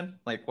situation?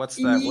 Like, what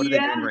are they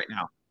doing right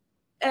now?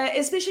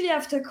 Especially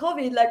after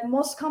COVID, like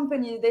most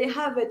companies, they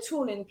have a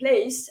tool in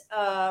place.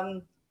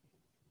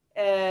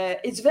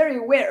 It's very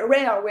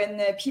rare when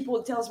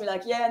people tells me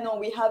like, yeah, no,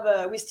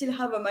 we still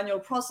have a manual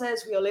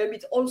process. We're a little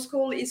bit old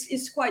school.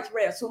 It's quite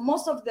rare. So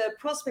most of the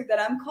prospects that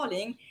I'm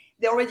calling,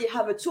 they already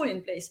have a tool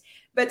in place.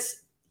 But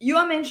you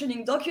are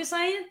mentioning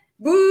DocuSign.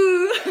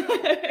 Boo!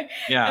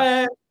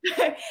 Yeah.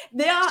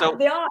 They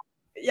are.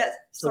 Yes.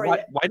 Sorry. So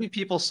why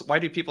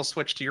do people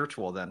switch to your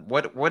tool then?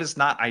 What is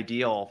not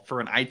ideal for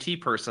an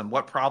IT person?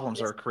 What problems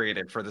are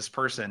created for this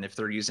person if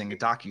they're using a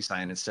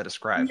DocuSign instead of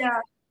Scribe?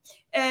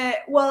 Yeah.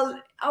 Well,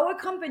 our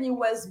company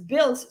was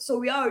built, so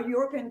we are a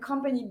European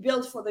company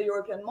built for the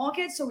European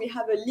market. So we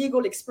have a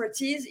legal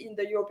expertise in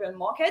the European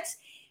market,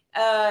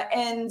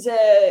 and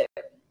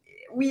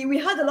we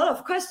had a lot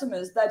of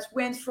customers that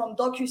went from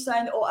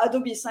DocuSign or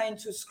Adobe Sign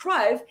to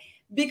Scribe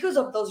because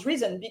of those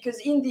reasons. Because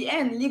in the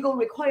end, legal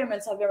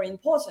requirements are very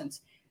important.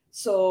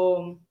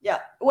 So yeah,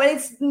 well,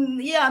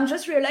 I'm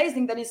just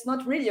realizing that it's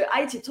not really an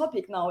IT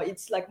topic now.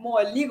 It's like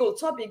more a legal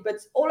topic, but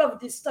all of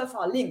this stuff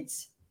are linked.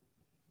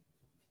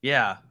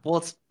 Yeah, well,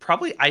 it's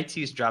probably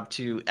IT's job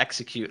to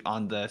execute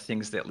on the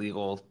things that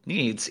legal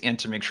needs and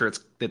to make sure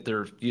that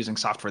they're using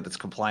software that's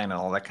compliant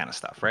and all that kind of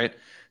stuff, right?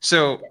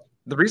 So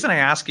the reason I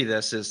ask you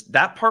this is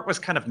that part was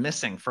kind of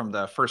missing from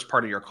the first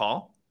part of your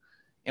call.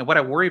 And what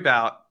I worry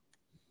about,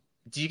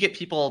 do you get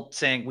people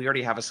saying, we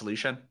already have a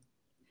solution?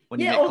 When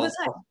you make all the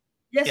time.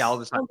 Yes. Yeah, all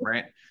the time,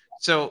 right?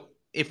 So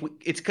it's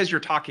because you're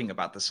talking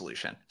about the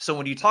solution. So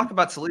when you talk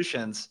about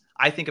solutions,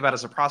 I think about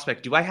as a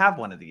prospect, do I have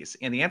one of these?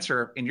 And the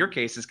answer in your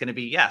case is going to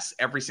be yes,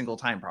 every single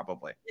time,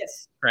 probably.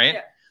 Yes. Right?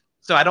 Yeah.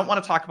 So I don't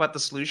want to talk about the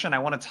solution. I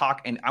want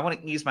to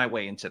ease my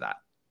way into that.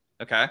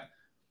 Okay.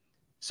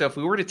 So if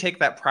we were to take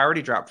that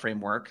priority drop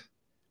framework,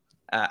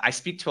 I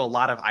speak to a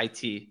lot of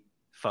IT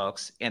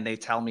folks and they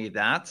tell me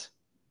that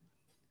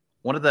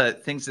one of the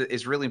things that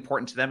is really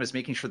important to them is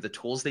making sure the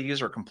tools they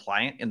use are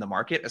compliant in the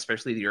market,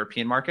 especially the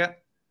European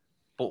market.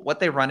 But what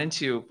they run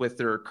into with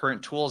their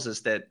current tools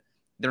is that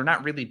they're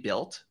not really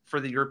built for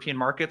the European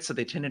market. So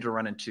they tended to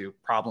run into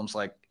problems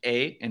like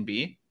A and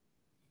B.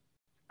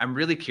 I'm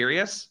really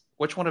curious,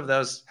 which one of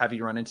those have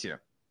you run into?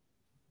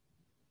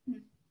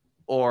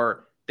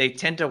 Or they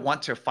tend to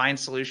want to find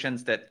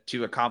solutions that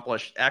to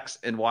accomplish X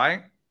and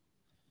Y.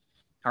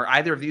 Are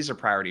either of these a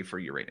priority for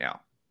you right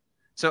now?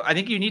 So I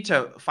think you need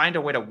to find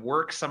a way to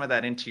work some of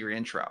that into your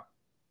intro.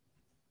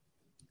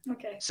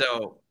 Okay.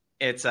 So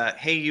it's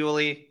hey,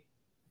 Yuli,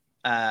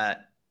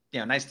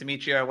 nice to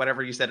meet you, or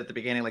whatever you said at the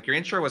beginning. Like, your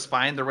intro was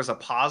fine. There was a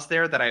pause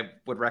there that I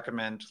would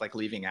recommend like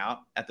leaving out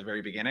at the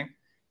very beginning.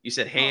 You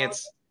said, hey,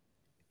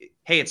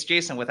 it's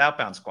Jason with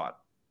Outbound Squad.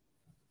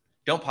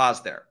 Don't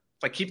pause there.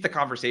 Like, keep the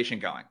conversation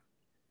going.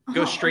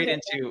 Go straight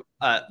into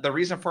the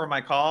reason for my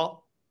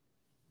call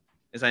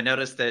is I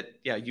noticed that,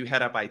 you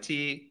head up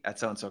IT at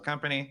so-and-so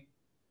company.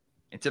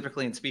 And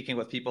typically in speaking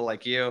with people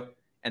like you,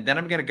 and then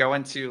I'm going to go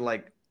into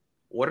like,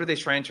 what are they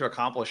trying to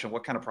accomplish and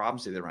what kind of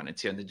problems do they run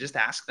into? And then just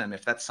ask them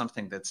if that's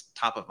something that's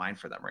top of mind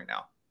for them right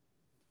now.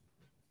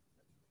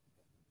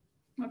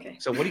 Okay.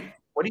 So what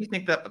do you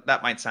think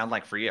that might sound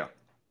like for you?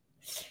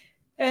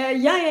 I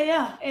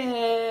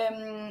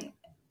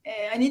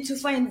need to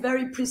find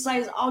very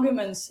precise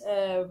arguments.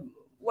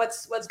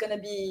 What's going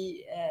to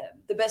be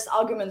the best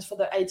arguments for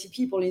the IT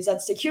people? Is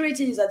that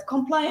security? Is that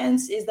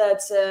compliance? Is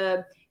that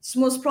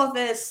smooth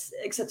process,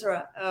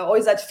 etc.? Or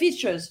is that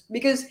features?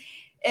 Because,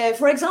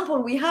 for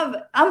example,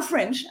 I'm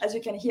French, as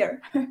you can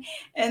hear,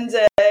 and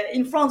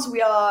in France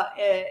we are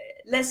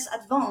less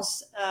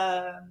advanced.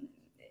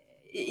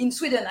 In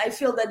Sweden, I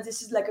feel that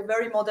this is like a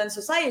very modern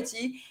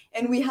society,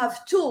 and we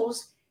have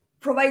tools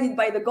provided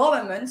by the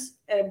government,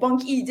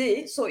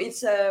 BankID. So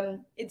it's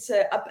an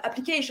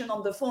application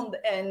on the phone,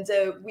 and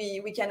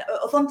we can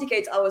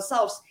authenticate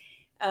ourselves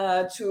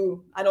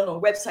to, I don't know,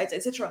 websites,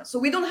 etc. So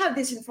we don't have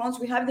this in France.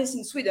 We have this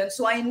in Sweden.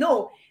 So I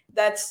know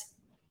that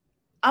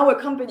our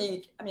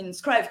company,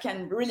 Scrive,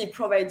 can really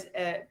provide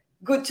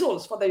good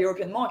tools for the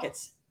European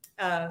markets.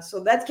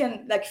 So that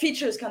can, like,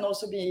 features can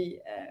also be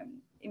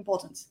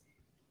important.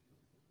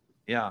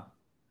 Yeah.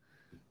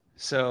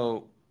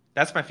 So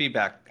that's my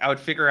feedback. I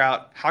would figure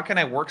out, how can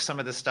I work some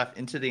of this stuff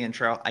into the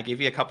intro? I gave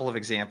you a couple of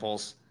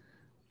examples,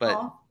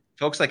 but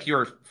folks like you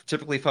are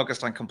typically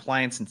focused on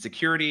compliance and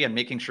security and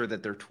making sure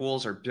that their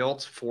tools are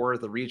built for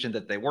the region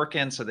that they work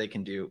in so they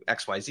can do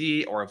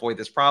XYZ or avoid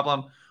this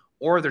problem.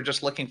 Or they're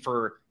just looking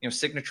for,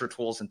 signature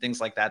tools and things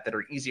like that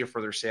are easier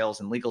for their sales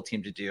and legal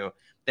team to do,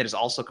 that is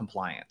also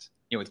compliant,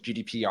 with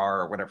GDPR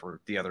or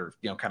whatever the other,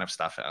 kind of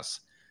stuff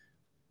is.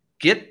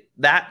 Get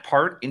that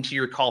part into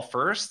your call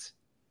first,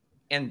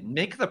 and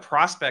make the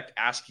prospect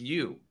ask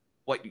you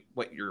what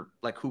you're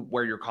like,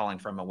 where you're calling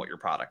from and what your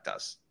product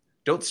does.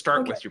 Don't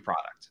start with your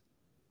product.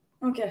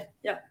 Okay.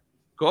 Yeah.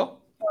 Cool.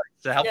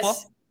 Is that helpful?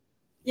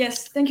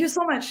 Yes. Thank you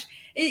so much.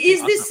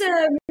 Is awesome. This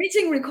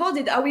meeting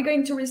recorded? Are we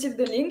going to receive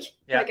the link?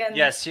 Yeah.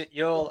 Yes.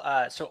 You'll.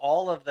 So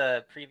all of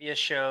the previous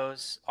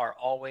shows are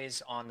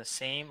always on the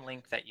same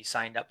link that you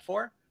signed up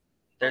for.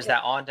 There's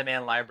that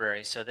on-demand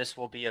library. So this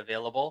will be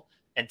available.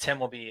 And Tim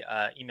will be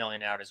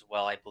emailing it out as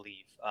well, I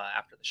believe,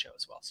 after the show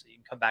as well. So you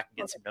can come back and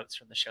get some notes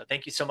from the show.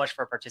 Thank you so much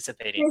for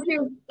participating. Thank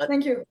you.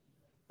 Thank you.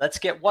 Let's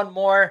get one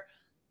more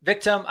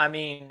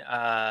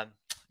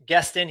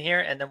guest in here,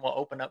 and then we'll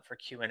open up for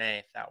Q&A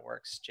if that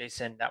works.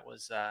 Jason, that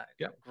was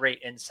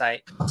great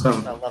insight. What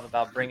I love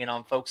about bringing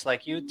on folks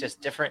like you, just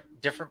different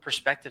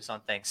perspectives on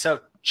things.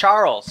 So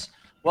Charles,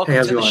 welcome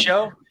to the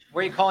show.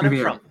 Where are you calling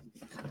in from?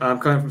 I'm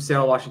calling from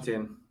Seattle,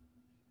 Washington.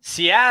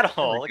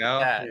 Seattle. Look at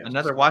that. Yeah.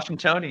 Another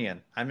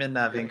Washingtonian. I'm in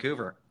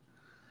Vancouver.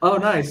 Oh,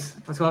 nice.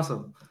 That's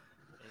awesome.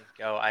 There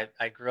you go.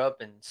 I grew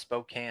up in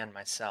Spokane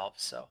myself.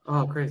 So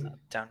crazy.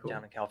 Down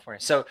in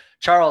California. So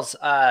Charles,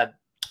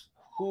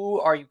 who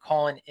are you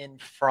calling in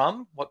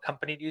from? What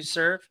company do you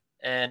serve?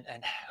 And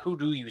who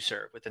do you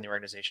serve within the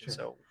organization? Sure.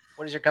 So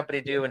what does your company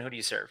do and who do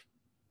you serve?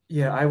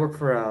 Yeah, I work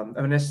for I'm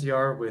an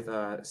SDR with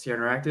Sierra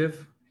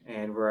Interactive,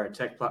 and we're a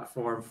tech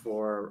platform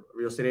for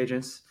real estate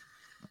agents.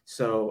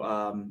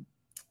 So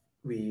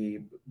we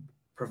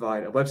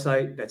provide a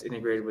website that's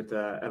integrated with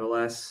the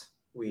MLS.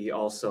 We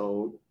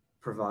also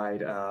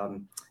provide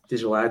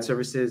digital ad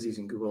services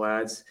using Google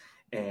Ads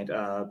and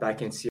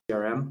backend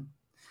CRM.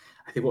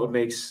 I think what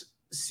makes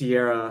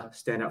Sierra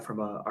stand out from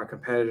our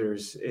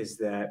competitors is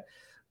that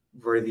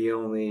we're the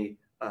only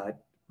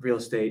real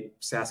estate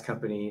SaaS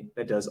company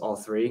that does all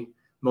three.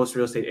 Most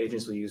real estate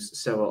agents will use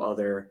several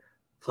other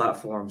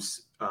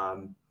platforms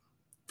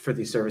for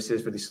these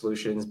services, for these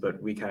solutions,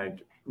 but we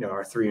kind of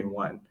are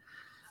 3-in-1.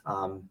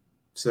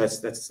 So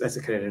that's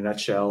a kind of in a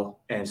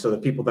nutshell. And so the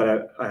people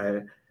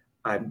that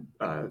I'm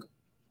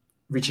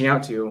reaching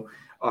out to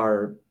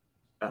are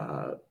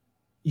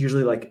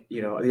usually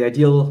the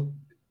ideal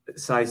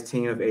size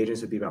team of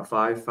agents would be about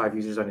five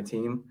users on a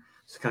team.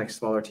 So kind of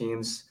smaller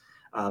teams.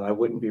 I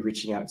wouldn't be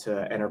reaching out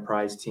to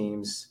enterprise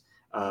teams.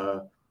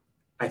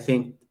 I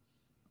think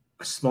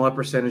a smaller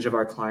percentage of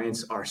our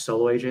clients are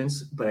solo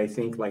agents, but I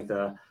think like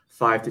the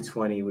 5 to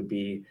 20 would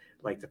be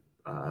like the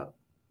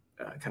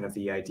kind of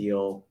the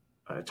ideal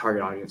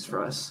target audience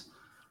for us.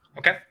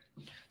 Okay.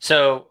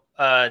 So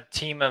a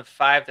team of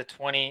 5 to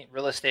 20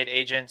 real estate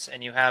agents,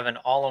 and you have an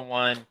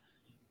all-in-one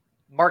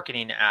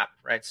marketing app,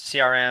 right?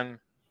 CRM,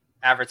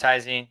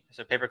 advertising,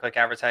 so pay-per-click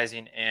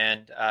advertising,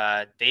 and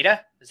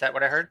data. Is that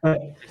what I heard?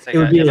 It's like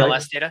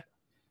MLS data?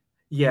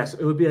 Yes,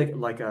 it would be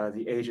like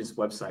the agent's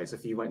website. So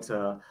if you went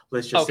to,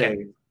 let's just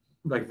say,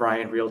 like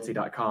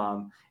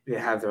RyanRealty.com, they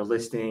have their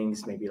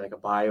listings, maybe like a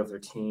bio of their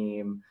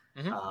team,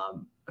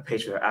 a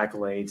page of their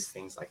accolades,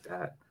 things like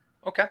that.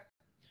 Okay,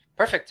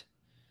 perfect.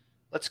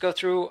 Let's go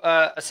through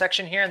a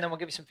section here, and then we'll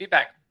give you some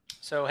feedback.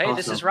 So, hey,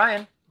 This is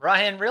Ryan.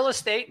 Ryan Real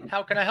Estate.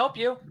 How can I help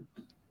you?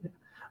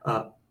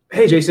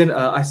 Hey, Jason.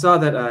 I saw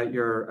that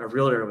you're a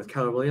realtor with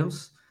Keller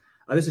Williams.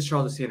 This is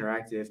Charles with C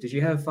Interactive. Did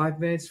you have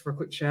 5 minutes for a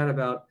quick chat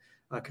about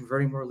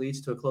converting more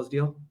leads to a closed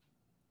deal?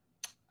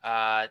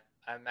 I'm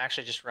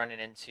actually just running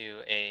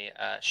into a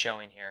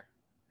showing here.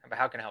 But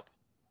how can I help?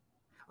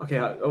 Okay,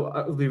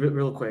 I'll be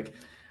real quick.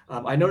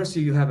 I noticed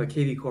you have a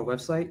KV Core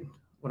website.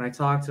 When I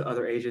talk to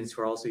other agents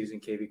who are also using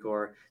KV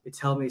Core, they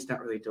tell me it's not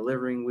really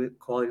delivering with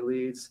quality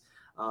leads,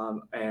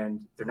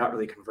 and they're not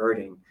really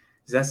converting.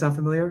 Does that sound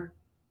familiar?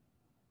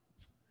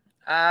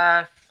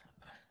 I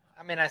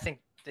mean, I think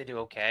they do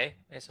okay.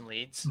 They have some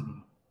leads.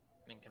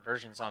 I mean,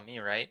 conversion's on me,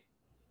 right?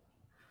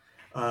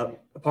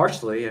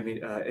 Partially. I mean,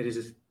 it is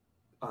just,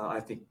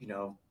 I think,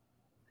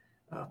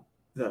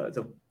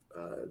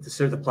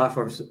 the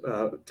platform's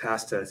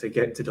tasked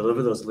to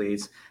deliver those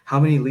leads. How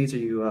many leads are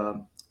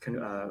you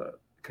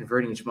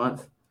converting each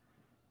month?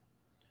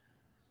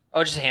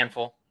 Oh, just a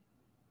handful.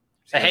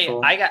 Hey,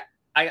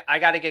 I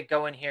got to get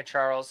going here,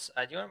 Charles.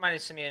 Do you want to mind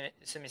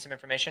send me some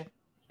information?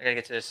 I got to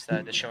get to this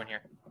showing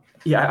here.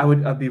 Yeah,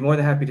 I'd be more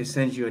than happy to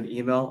send you an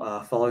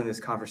email following this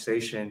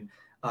conversation.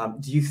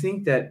 Do you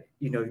think that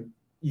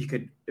you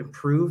could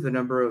improve the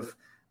number of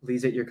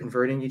leads that you're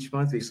converting each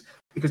month?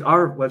 Because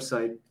our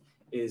website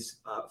is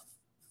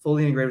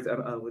fully integrated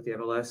with the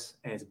MLS,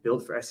 and it's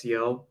built for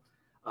SEO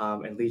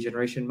and lead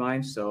generation in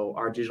mind. So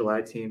our digital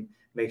ad team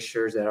makes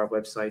sure that our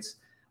websites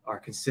are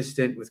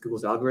consistent with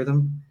Google's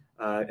algorithm,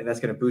 and that's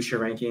going to boost your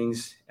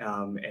rankings,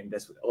 and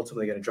that's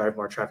ultimately going to drive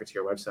more traffic to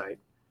your website.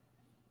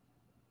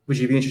 Would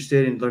you be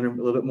interested in learning a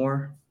little bit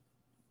more?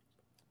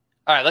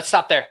 All right, let's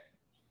stop there.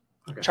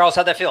 Okay. Charles,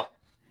 how'd that feel?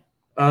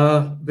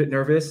 A bit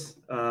nervous.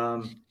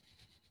 Nervous.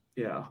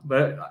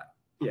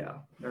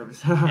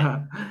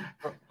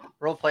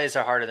 Role plays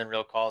are harder than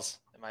real calls,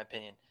 in my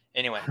opinion.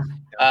 Anyway,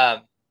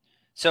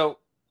 so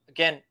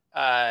again,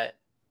 I'm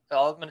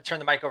going to turn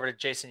the mic over to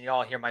Jason. You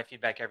all hear my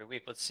feedback every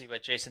week. Let's see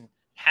what Jason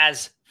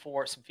has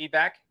for some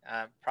feedback,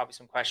 probably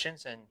some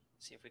questions, and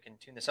see if we can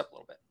tune this up a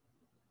little bit.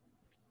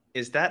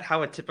 Is that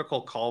how a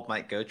typical call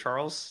might go,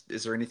 Charles?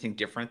 Is there anything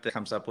different that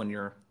comes up when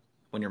you're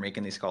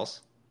making these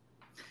calls?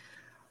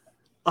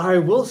 I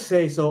will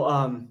say so.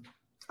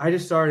 I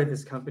just started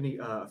this company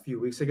a few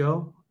weeks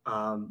ago.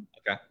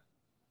 Okay.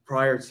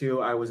 Prior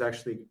to, I was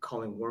actually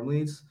calling warm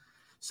leads,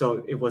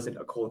 so it wasn't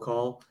a cold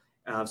call.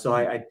 So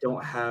I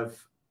don't have,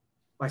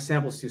 my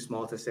sample's too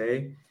small to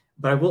say,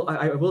 but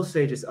I will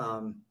say just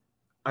I'm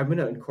going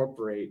to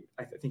incorporate,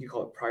 I think you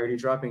call it priority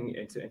dropping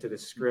into the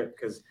script,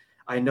 because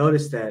I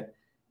noticed that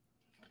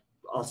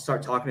I'll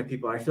start talking to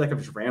people and I feel like I'm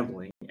just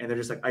rambling, and they're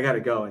just like, I got to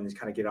go, and just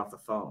kind of get off the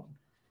phone.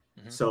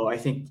 Mm-hmm. So I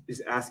think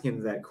is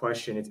asking that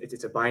question,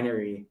 it's a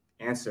binary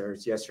answer.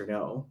 It's yes or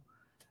no,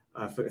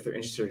 if they're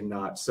interested or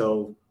not.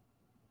 So,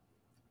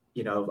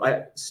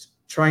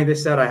 trying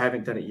this out, I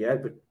haven't done it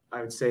yet, but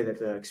I would say that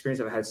the experience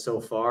I've had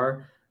so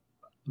far,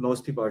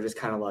 most people are just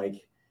kind of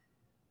like,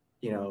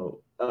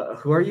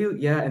 who are you?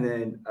 Yeah. And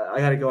then I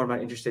got to go. I'm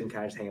not interested, and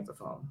kind of just hang up the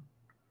phone.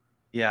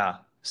 Yeah.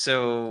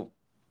 So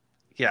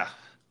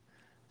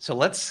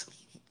let's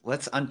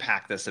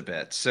unpack this a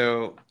bit.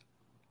 So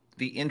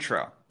the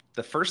intro,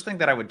 the first thing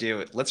that I would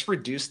do, let's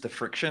reduce the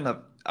friction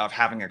of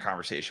having a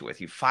conversation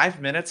with you.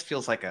 5 minutes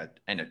feels like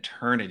an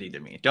eternity to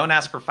me. Don't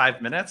ask for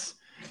 5 minutes.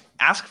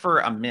 Ask for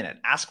a minute.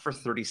 Ask for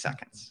 30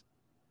 seconds.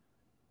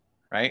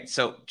 Right?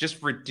 So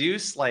just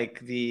reduce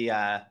like the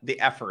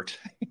effort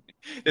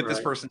that this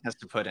person has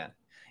to put in.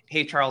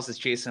 Hey, Charles, it's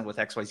Jason with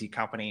XYZ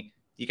Company.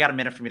 You got a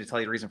minute for me to tell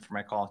you the reason for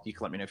my call? You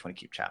can let me know if you want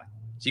to keep chatting.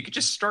 So you could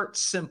just start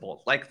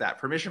simple like that.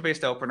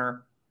 Permission-based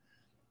opener.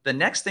 The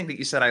next thing that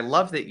you said, I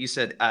love that you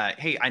said,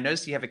 hey, I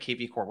noticed you have a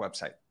KV Core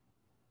website.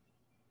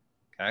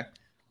 Okay.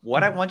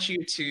 What I want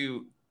you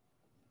to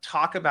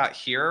talk about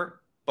here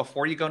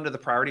before you go into the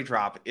priority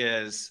drop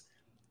is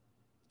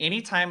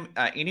anytime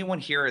anyone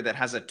here that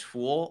has a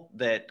tool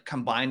that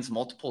combines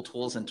multiple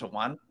tools into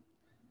one,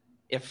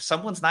 if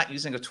someone's not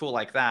using a tool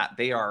like that,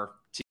 they are,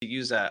 to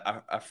use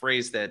a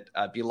phrase that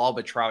Bilal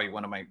Batrawi,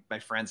 one of my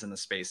friends in the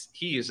space,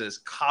 he uses,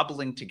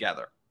 cobbling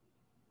together.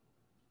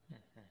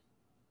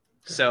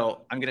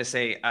 So I'm going to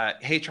say,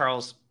 hey,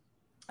 Charles,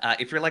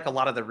 if you're like a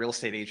lot of the real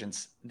estate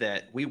agents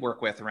that we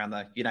work with around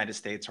the United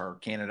States or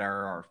Canada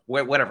or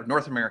whatever,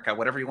 North America,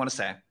 whatever you want to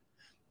say,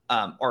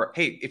 Or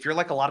hey, if you're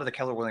like a lot of the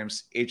Keller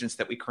Williams agents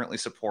that we currently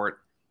support,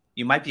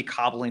 you might be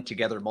cobbling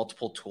together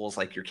multiple tools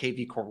like your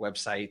KV Core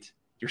website,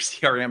 your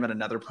CRM in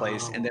another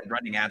place, and then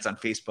running ads on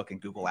Facebook and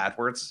Google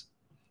AdWords.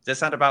 Does that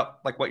sound about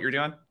like what you're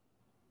doing?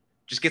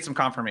 Just get some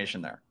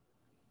confirmation there.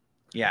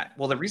 Yeah.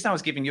 Well, the reason I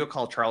was giving you a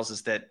call, Charles,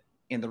 is that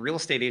in the real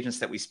estate agents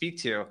that we speak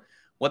to,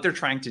 what they're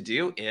trying to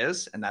do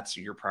is, and that's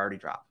your priority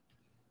drop,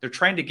 they're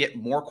trying to get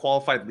more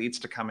qualified leads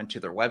to come into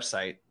their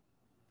website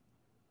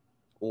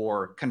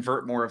or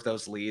convert more of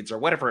those leads or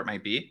whatever it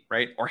might be,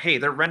 right? Or, hey,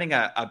 they're running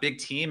a big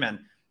team and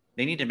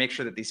they need to make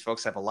sure that these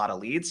folks have a lot of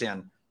leads.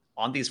 And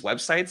on these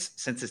websites,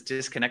 since it's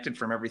disconnected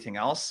from everything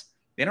else,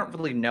 they don't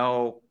really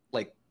know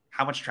like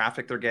how much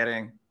traffic they're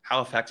getting,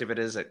 how effective it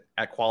is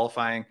at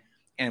qualifying.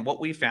 And what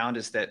we found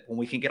is that when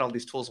we can get all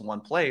these tools in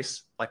one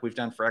place, like we've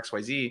done for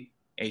XYZ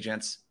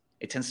agents,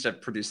 it tends to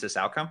produce this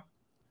outcome.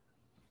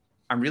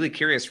 I'm really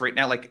curious right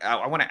now, like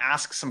I want to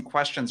ask some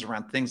questions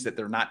around things that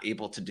they're not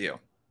able to do.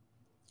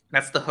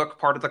 That's the hook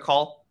part of the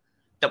call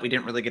that we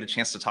didn't really get a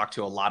chance to talk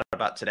to a lot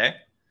about today.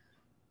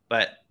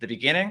 But the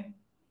beginning,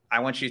 I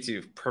want you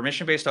to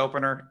permission-based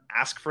opener,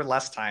 ask for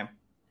less time.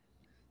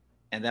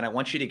 And then I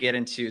want you to get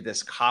into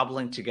this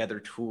cobbling together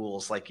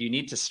tools. Like you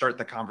need to start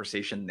the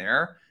conversation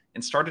there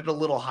and start it a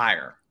little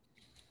higher.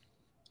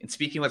 And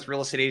speaking with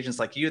real estate agents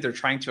like you, they're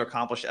trying to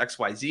accomplish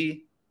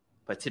XYZ,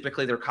 but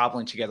typically they're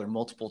cobbling together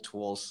multiple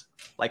tools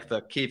like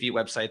the KV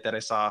website that I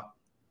saw,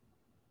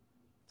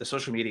 the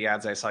social media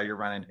ads I saw you're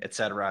running, et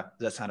cetera.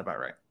 Does that sound about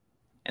right?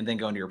 And then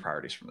go into your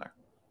priorities from there.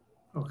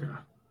 Okay.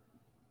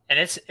 And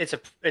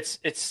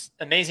it's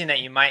amazing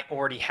that you might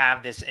already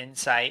have this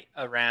insight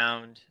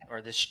around,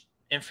 or this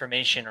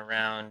information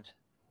around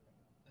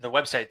the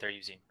website they're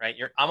using, right?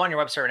 I'm on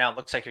your website right now. It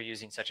looks like you're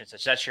using such and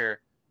such. That's your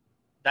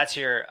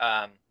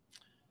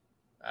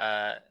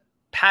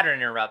pattern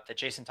interrupt that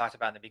Jason talked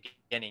about in the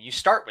beginning. You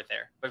start with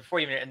there, but before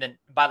you even, and then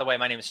by the way,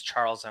 my name is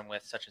Charles. I'm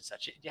with such and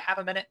such. Do you have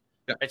a minute?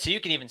 Yeah. Right. So you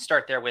can even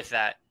start there with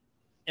that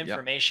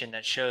information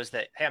that shows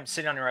that, hey, I'm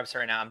sitting on your website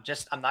right now.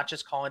 I'm not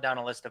just calling down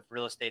a list of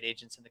real estate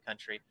agents in the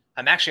country.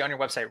 I'm actually on your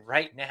website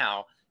right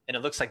now, and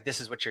it looks like this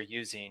is what you're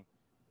using.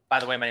 By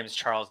the way, my name is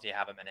Charles. Do you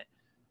have a minute?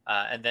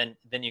 And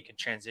then you can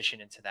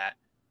transition into that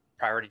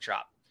priority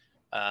drop.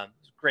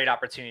 Great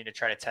opportunity to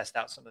try to test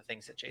out some of the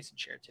things that Jason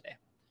shared today.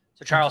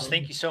 So Charles,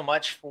 thank you so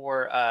much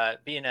for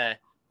being a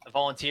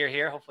volunteer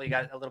here. Hopefully you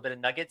got a little bit of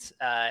nuggets,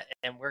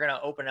 and we're going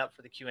to open up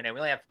for the Q&A. We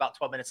only have about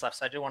 12 minutes left,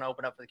 so I do want to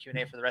open up for the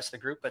Q&A for the rest of the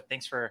group, but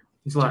thanks for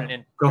tuning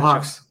in. Go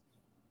Hawks.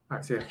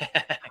 Hawks, yeah.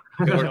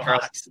 Go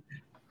Hawks.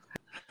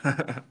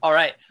 All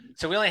right.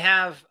 So we only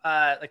have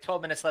like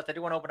 12 minutes left. I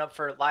do want to open up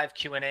for live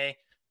Q&A.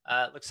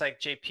 Looks like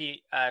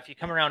JP, if you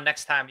come around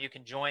next time, you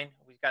can join.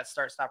 We've got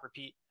Start, Stop,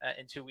 Repeat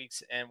in 2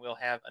 weeks, and we'll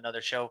have another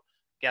show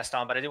guest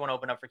on. But I do want to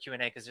open up for Q&A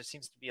because there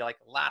seems to be like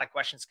a lot of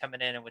questions coming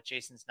in, and with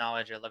Jason's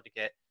knowledge, I'd love to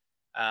get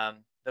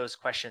those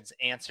questions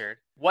answered.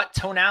 What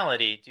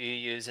tonality do you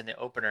use in the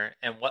opener,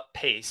 and what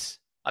pace?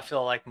 I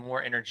feel like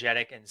more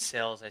energetic in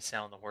sales I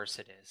sound, the worse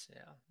it is.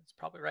 Yeah, that's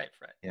probably right,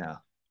 Fred. Yeah.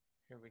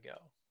 Here we go.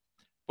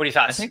 What are your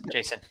thoughts,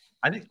 Jason?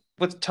 I think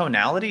with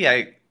tonality,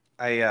 I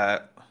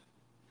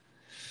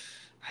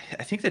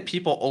think that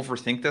people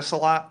overthink this a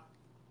lot,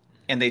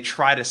 and they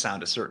try to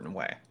sound a certain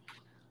way.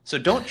 So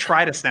don't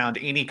try to sound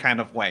any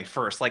kind of way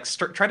first. Like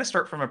try to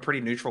start from a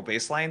pretty neutral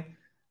baseline.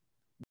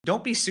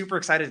 Don't be super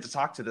excited to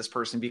talk to this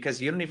person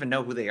because you don't even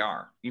know who they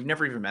are. You've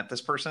never even met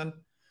this person.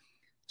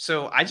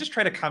 So I just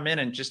try to come in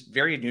and just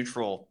very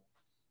neutral.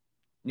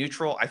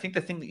 I think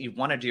the thing that you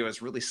want to do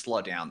is really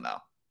slow down though.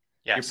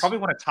 Yes. You probably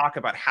want to talk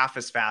about half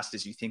as fast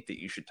as you think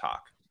that you should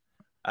talk.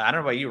 I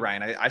don't know about you,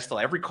 Ryan. I still,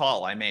 every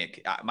call I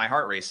make, my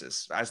heart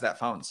races as that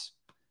phone's.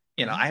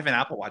 I have an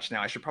Apple Watch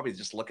now. I should probably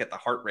just look at the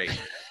heart rate.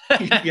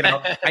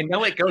 I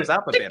know it goes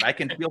up a bit. I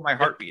can feel my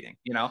heart beating,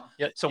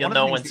 So you'll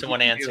know when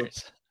someone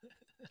answers.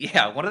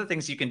 One of the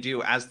things you can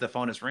do as the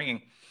phone is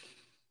ringing,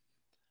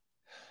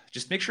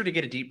 just make sure to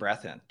get a deep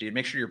breath in, dude.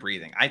 Make sure you're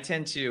breathing. I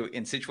tend to,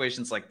 in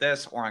situations like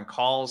this or on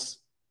calls,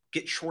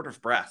 get short of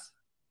breath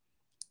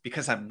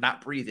because I'm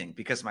not breathing,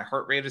 because my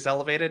heart rate is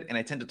elevated and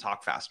I tend to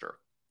talk faster.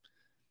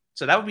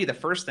 So that would be the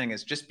first thing,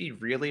 is just be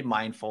really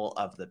mindful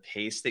of the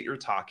pace that you're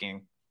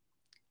talking.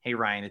 Hey,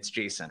 Ryan, it's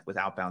Jason with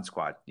Outbound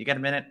Squad. You got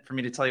a minute for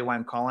me to tell you why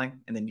I'm calling?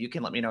 And then you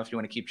can let me know if you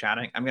want to keep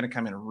chatting. I'm going to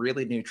come in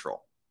really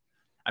neutral.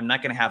 I'm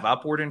not going to have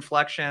upward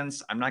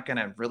inflections. I'm not going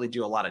to really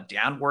do a lot of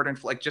downward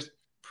just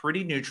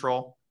pretty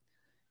neutral.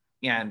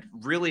 And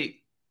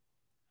really,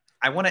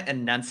 I want to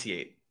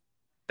enunciate.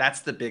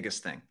 That's the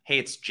biggest thing. Hey,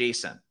 it's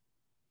Jason.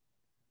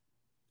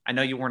 I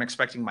know you weren't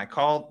expecting my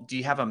call. Do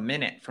you have a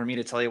minute for me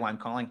to tell you why I'm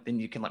calling? Then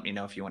you can let me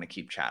know if you want to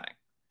keep chatting.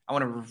 I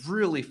want to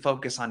really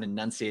focus on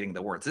enunciating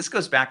the words. This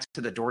goes back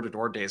to the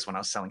door-to-door days when I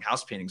was selling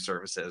house painting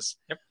services.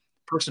 Yep.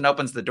 Person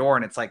opens the door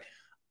and it's like,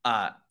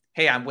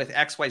 hey, I'm with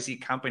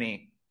XYZ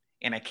company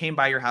and I came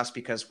by your house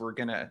because we're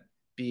going to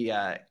be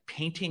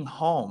painting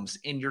homes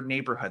in your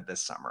neighborhood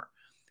this summer.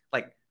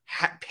 Like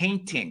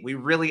painting, we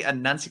really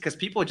enunciate, because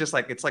people are just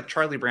like, it's like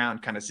Charlie Brown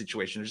kind of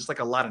situation. There's just like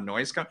a lot of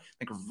noise coming.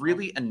 Like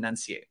really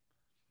enunciate.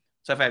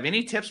 So if I have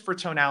any tips for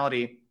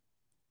tonality,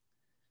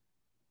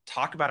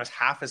 talk about it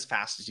half as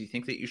fast as you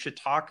think that you should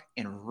talk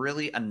and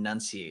really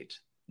enunciate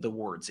the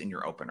words in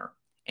your opener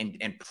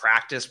and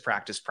practice.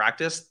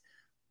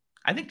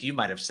 I think you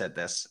might have said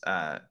this,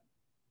 might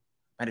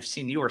have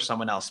seen you or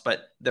someone else,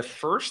 but the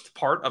first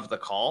part of the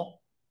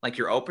call, like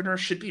your opener,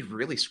 should be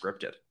really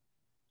scripted.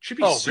 Should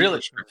be really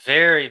scripted.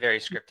 very, very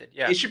scripted.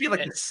 Yeah. It should be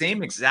like the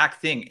same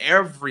exact thing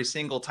every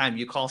single time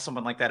you call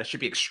someone like that. It should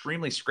be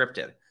extremely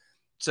scripted.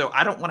 So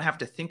I don't want to have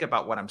to think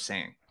about what I'm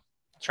saying.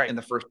 That's right. In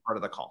the first part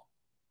of the call.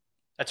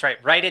 That's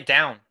right. Write it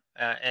down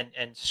and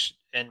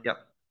yep.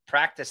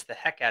 practice the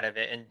heck out of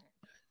it. And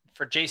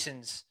for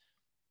Jason's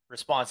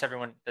response,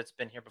 everyone that's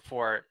been here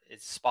before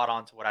is spot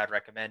on to what I'd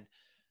recommend.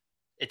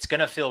 It's going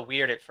to feel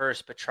weird at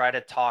first, but try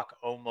to talk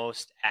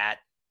almost at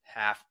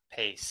half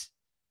pace.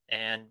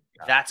 And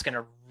that's going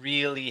to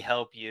really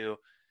help you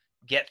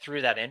get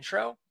through that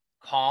intro,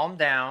 calm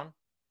down,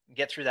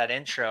 get through that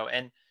intro.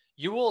 And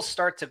you will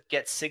start to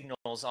get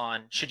signals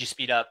on, should you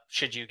speed up?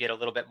 Should you get a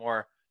little bit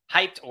more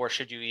hyped, or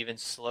should you even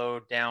slow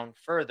down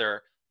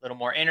further? A little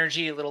more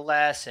energy, a little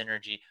less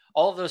energy.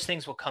 All of those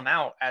things will come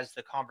out as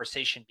the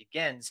conversation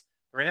begins.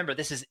 Remember,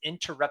 this is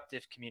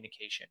interruptive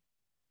communication.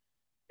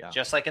 Yeah.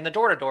 Just like in the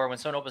door-to-door, when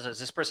someone opens, is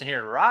this person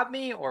here to rob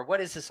me, or what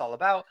is this all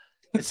about?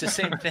 It's the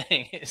same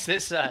thing. Is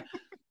this a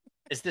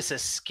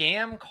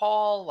scam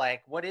call?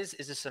 Like, what is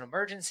this an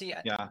emergency?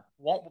 Yeah.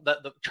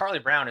 The Charlie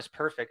Brown is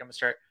perfect. I'm gonna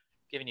start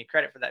giving you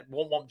credit for that.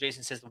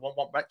 Jason says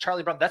the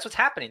Charlie Brown. That's what's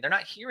happening. They're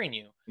not hearing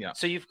you. Yeah.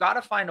 So you've got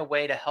to find a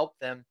way to help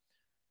them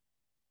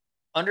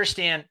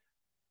understand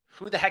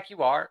who the heck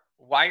you are,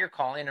 why you're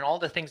calling, and all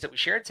the things that we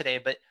shared today.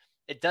 But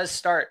it does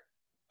start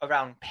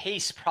around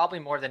pace, probably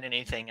more than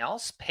anything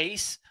else.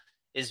 Pace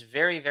is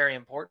very, very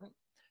important.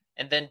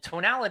 And then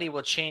tonality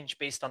will change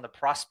based on the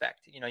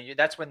prospect.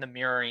 That's when the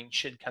mirroring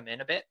should come in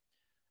a bit.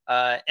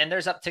 And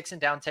there's upticks and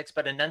downticks,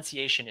 but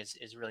enunciation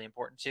is really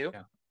important too.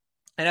 Yeah.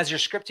 And as you're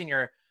scripting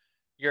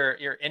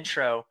your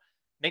intro,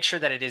 make sure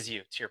that it is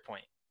you, to your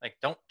point. Like,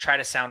 don't try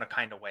to sound a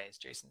kind of way, as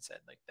Jason said.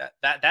 Like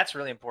that's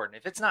really important.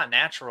 If it's not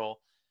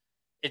natural,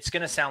 it's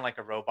going to sound like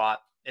a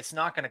robot. It's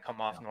not going to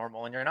come off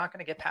normal, and you're not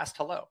going to get past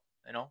hello,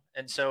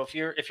 And so if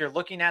you're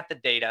looking at the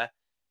data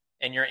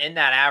and you're in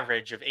that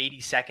average of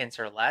 80 seconds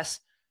or less,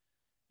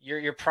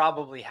 you're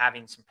probably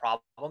having some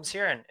problems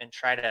here, and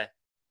try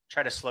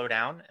to slow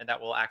down, and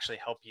that will actually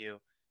help you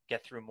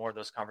get through more of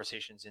those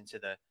conversations into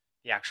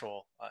the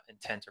actual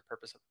intent or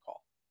purpose of the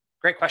call.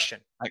 Great question.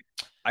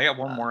 I got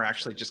one more,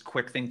 actually, just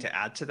quick thing to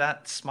add to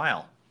that.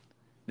 Smile.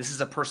 This is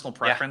a personal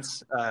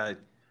preference. Yeah.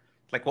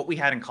 Like what we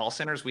had in call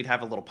centers, we'd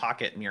have a little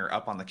pocket mirror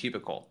up on the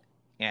cubicle,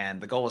 and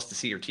the goal is to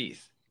see your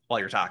teeth while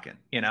you're talking.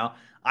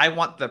 I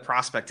want the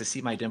prospect to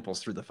see my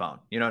dimples through the phone.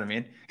 You know what I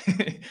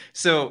mean?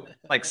 So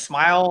like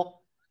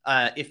smile,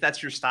 if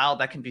that's your style,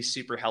 that can be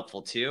super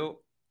helpful too.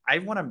 I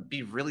want to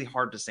be really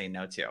hard to say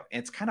no to. And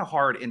it's kind of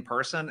hard in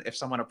person. If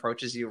someone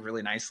approaches you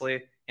really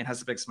nicely and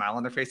has a big smile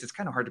on their face, it's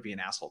kind of hard to be an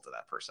asshole to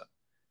that person.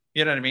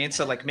 You know what I mean?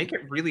 So like make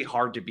it really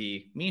hard to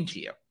be mean to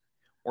you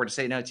or to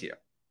say no to you.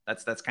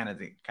 That's kind of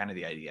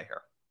the idea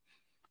here.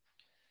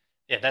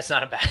 Yeah, that's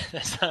not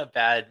a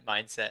bad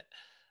mindset.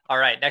 All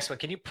right, next one.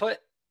 Can you put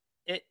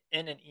it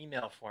in an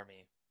email for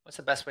me? What's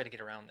the best way to get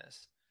around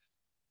this?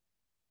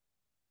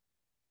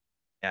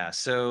 Yeah,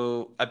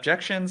 so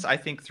objections, I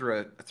think through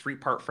a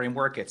three-part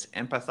framework, it's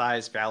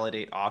empathize,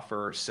 validate,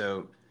 offer.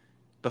 So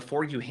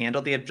before you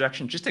handle the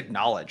objection, just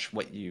acknowledge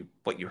what you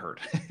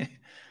heard.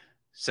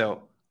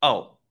 So,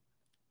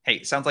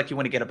 hey, sounds like you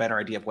want to get a better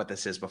idea of what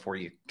this is before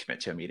you commit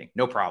to a meeting.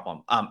 No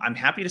problem. I'm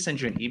happy to send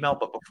you an email,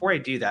 but before I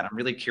do that, I'm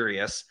really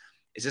curious,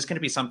 is this going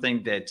to be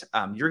something that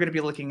you're going to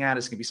be looking at?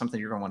 Is it going to be something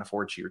you're going to want to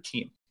forward to your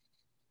team?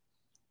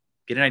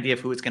 Get an idea of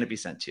who it's going to be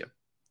sent to.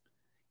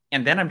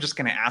 And then I'm just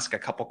going to ask a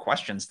couple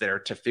questions there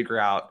to figure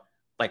out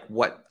like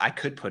what I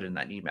could put in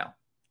that email.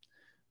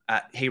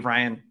 Hey,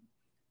 Ryan,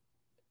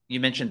 you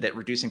mentioned that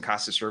reducing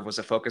cost to serve was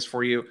a focus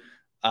for you.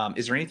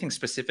 Is there anything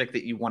specific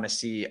that you want to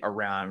see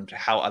around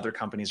how other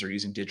companies are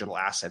using digital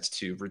assets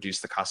to reduce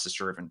the cost to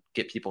serve and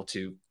get people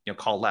to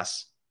call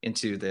less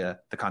into the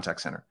contact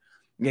center?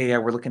 Yeah,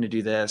 we're looking to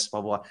do this, blah,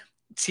 blah.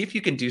 See if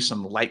you can do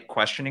some light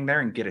questioning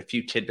there and get a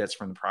few tidbits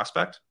from the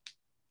prospect.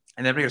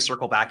 And then we're going to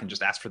circle back and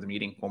just ask for the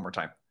meeting one more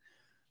time.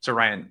 So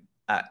Ryan,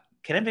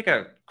 can I make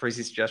a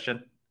crazy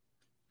suggestion?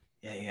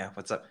 Yeah.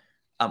 What's up?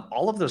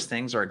 All of those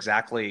things are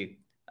exactly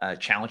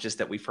challenges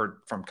that we've heard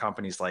from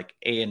companies like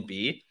A and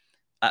B.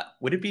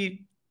 Would it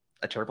be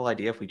a terrible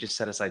idea if we just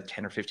set aside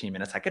 10 or 15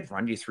 minutes? I could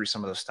run you through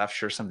some of those stuff,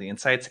 share some of the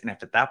insights. And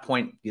if at that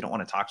point you don't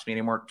want to talk to me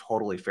anymore,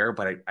 totally fair.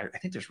 But I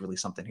think there's really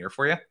something here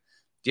for you.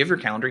 Do you have your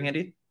calendar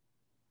handy?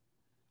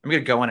 I'm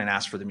going to go in and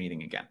ask for the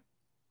meeting again.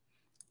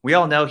 We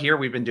all know here,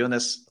 we've been doing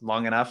this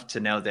long enough to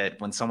know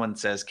that when someone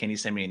says, can you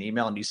send me an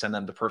email, and you send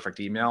them the perfect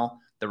email,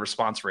 the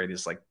response rate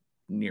is like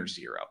near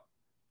zero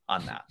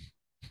on that.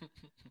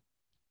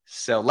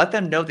 So let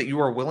them know that you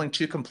are willing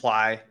to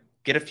comply,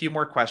 get a few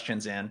more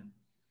questions in,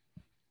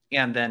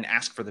 and then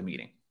ask for the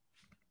meeting.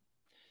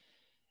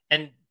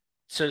 And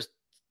so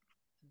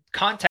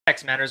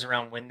context matters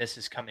around when this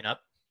is coming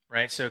up,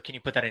 right? So can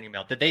you put that in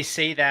email? Did they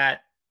say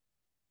that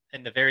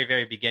in the very,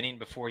 very beginning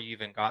before you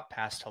even got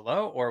past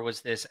hello, or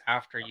was this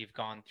after you've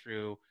gone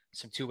through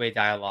some two-way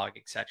dialogue,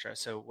 etc.?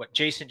 So what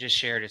Jason just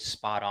shared is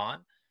spot on.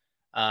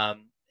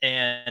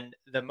 And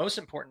the most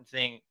important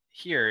thing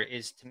here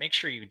is to make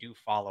sure you do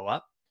follow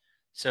up.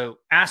 So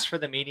ask for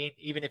the meeting,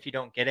 even if you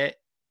don't get it,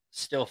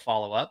 still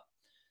follow up.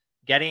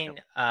 Getting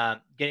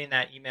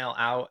that email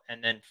out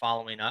and then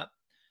following up.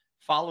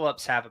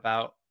 Follow-ups have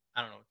about,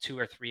 I don't know, 2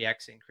 or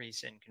 3x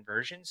increase in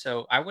conversion.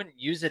 So I wouldn't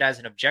use it as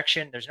an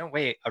objection. There's no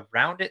way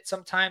around it.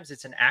 Sometimes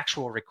it's an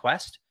actual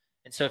request.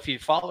 And so if you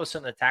follow some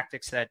of the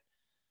tactics that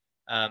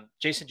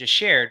Jason just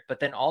shared, but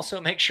then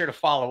also make sure to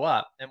follow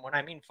up. And when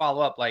I mean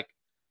follow up, like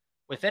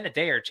within a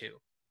day or two,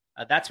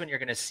 that's when you're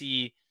going to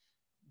see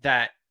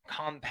that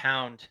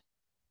compound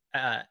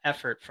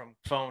effort from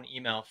phone,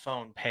 email,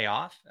 phone pay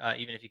off,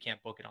 even if you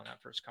can't book it on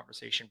that first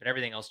conversation. But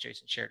everything else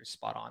Jason shared is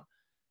spot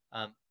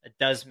on. It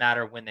does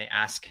matter when they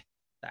ask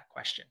that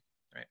question,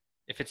 right?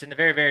 If it's in the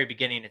very, very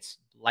beginning, it's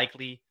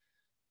likely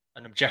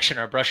an objection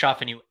or a brush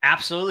off, and you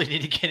absolutely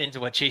need to get into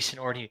what Jason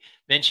already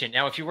mentioned.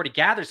 Now, if you were to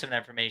gather some of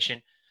that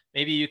information,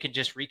 maybe you can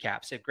just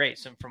recap, say, great,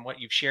 so from what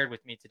you've shared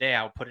with me today,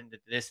 I'll put into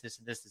this, this,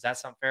 and this. Does that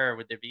sound fair? Or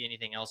would there be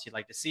anything else you'd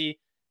like to see?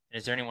 And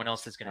is there anyone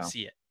else that's going to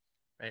see it,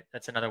 right?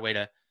 That's another way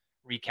to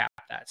recap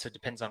that. So it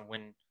depends on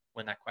when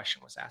that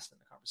question was asked in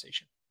the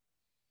conversation.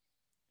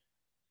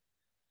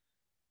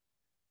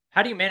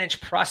 How do you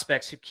manage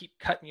prospects who keep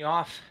cutting you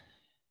off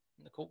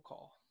in the cold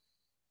call?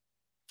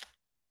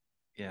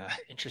 Yeah.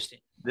 Interesting.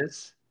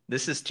 This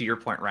is to your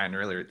point, Ryan,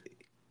 earlier.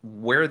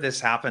 Where this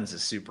happens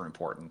is super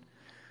important.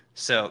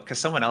 So, because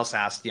someone else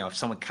asked, if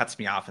someone cuts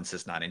me off and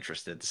says not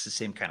interested, it's the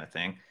same kind of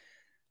thing.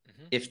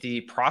 Mm-hmm. If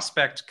the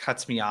prospect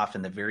cuts me off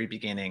in the very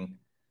beginning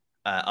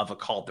of a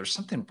call, there's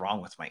something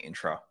wrong with my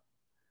intro.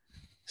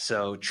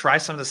 So try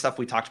some of the stuff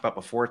we talked about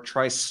before.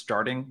 Try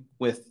starting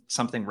with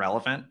something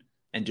relevant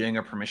and doing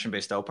a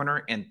permission-based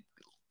opener, and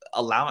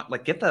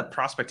get the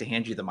prospect to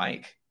hand you the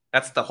mic.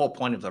 That's the whole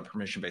point of the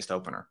permission-based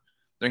opener.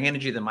 They're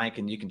handing you the mic,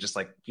 and you can just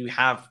you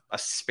have a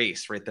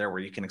space right there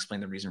where you can explain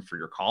the reason for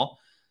your call.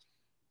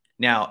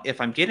 Now, if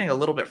I'm getting a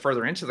little bit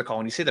further into the call,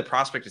 when you say the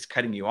prospect is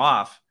cutting you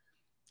off,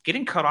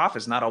 getting cut off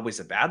is not always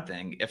a bad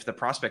thing. If the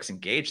prospect's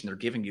engaged and they're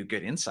giving you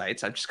good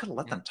insights, I've just got to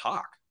let them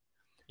talk.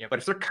 Yep. But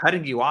if they're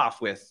cutting you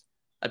off with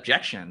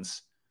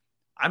objections,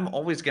 I'm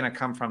always going to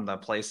come from the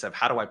place of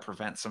how do I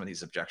prevent some of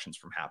these objections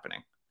from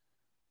happening?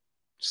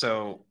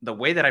 So the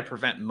way that I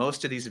prevent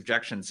most of these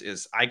objections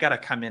is I got to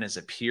come in as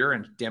a peer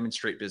and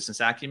demonstrate business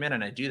acumen.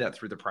 And I do that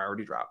through the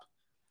priority drop.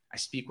 I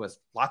speak with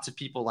lots of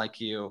people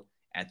like you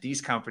at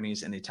these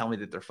companies, and they tell me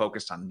that they're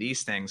focused on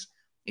these things.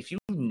 If you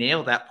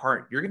nail that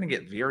part, you're going to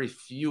get very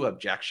few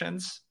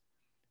objections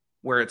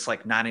where it's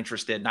not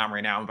interested, not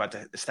right now, I'm about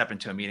to step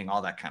into a meeting,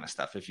 all that kind of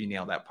stuff. If you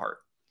nail that part,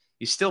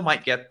 you still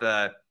might get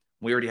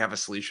we already have a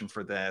solution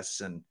for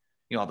this and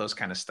all those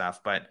kind of stuff.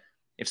 But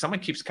if someone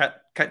keeps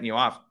cutting you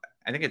off,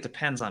 I think it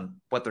depends on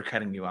what they're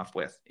cutting you off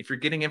with. If you're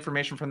getting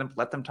information from them,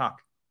 let them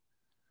talk.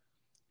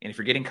 And if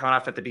you're getting cut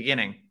off at the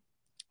beginning,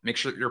 make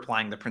sure that you're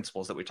applying the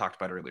principles that we talked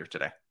about earlier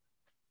today.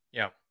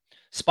 Yeah,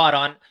 spot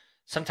on.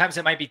 Sometimes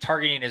it might be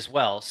targeting as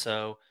well.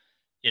 So,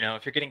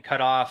 if you're getting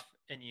cut off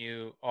and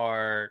you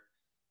are,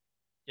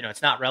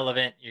 it's not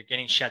relevant, you're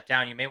getting shut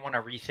down, you may want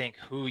to rethink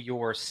who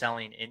you're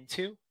selling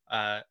into.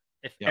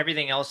 If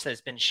everything else has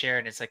been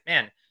shared, it's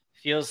man,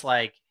 feels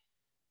like,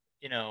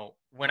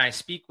 when I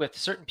speak with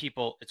certain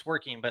people, it's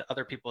working, but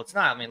other people, it's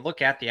not. I mean,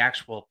 look at the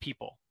actual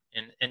people.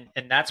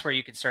 And that's where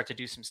you can start to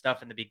do some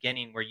stuff in the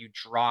beginning where you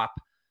drop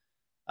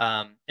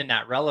in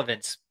that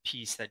relevance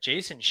piece that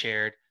Jason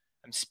shared.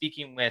 I'm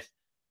speaking with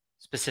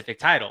specific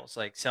titles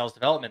like sales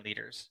development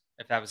leaders,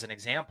 if that was an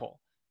example.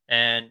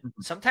 And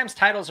sometimes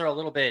titles are a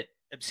little bit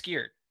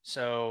obscured.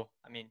 So,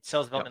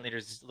 sales development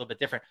leaders is a little bit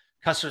different.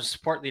 Customer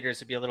support leaders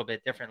would be a little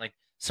bit different. Like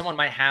someone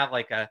might have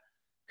a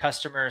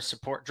customer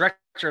support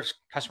director of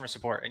customer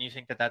support, and you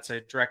think that that's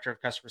a director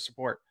of customer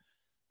support,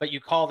 but you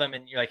call them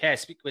and you're like, hey, I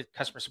speak with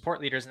customer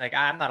support leaders, and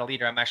I'm not a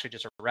leader, I'm actually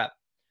just a rep.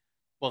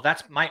 Well,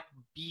 that might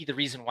be the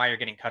reason why you're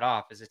getting cut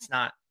off, is it's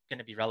not going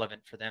to be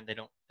relevant for them. They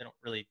don't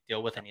really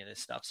deal with any of this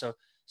stuff. So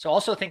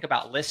also think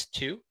about list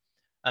too.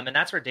 And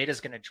that's where data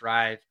is going to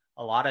drive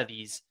a lot of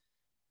these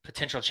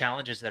potential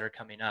challenges that are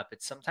coming up.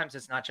 Sometimes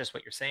it's not just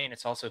what you're saying,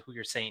 it's also who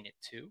you're saying it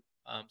to.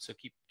 So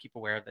keep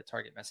aware of the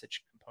target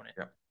message component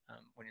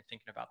when you're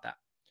thinking about that.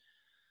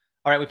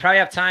 All right, we probably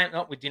have time.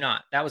 No, we do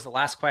not. That was the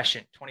last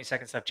question. 20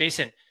 seconds left.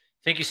 Jason,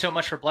 thank you so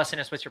much for blessing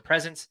us with your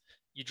presence.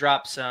 You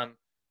dropped some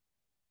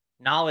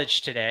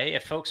knowledge today.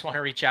 If folks want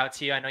to reach out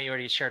to you, I know you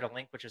already shared a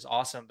link, which is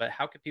awesome, but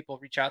how could people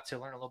reach out to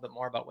learn a little bit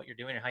more about what you're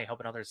doing and how you're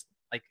helping others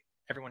like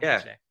everyone here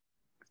today?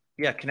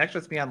 Yeah, connect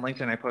with me on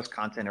LinkedIn. I post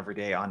content every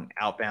day on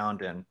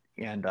outbound and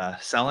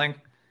selling,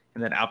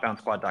 and then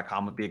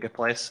outboundsquad.com would be a good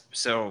place.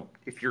 So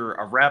if you're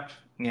a rep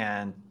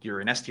and you're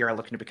an SDR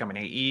looking to become an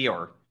AE,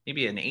 or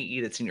maybe an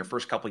AE that's in your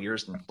first couple of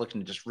years and looking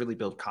to just really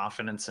build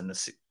confidence and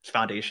the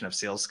foundation of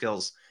sales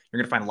skills,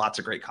 you're going to find lots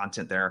of great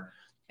content there.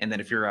 And then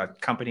if you're a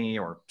company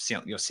or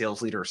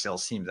sales leader or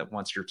sales team that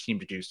wants your team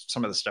to do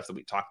some of the stuff that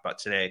we talked about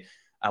today,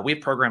 we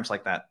have programs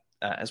like that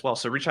as well.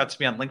 So reach out to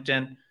me on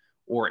LinkedIn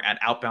or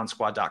at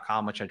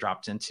outboundsquad.com, which I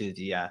dropped into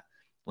the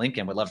link,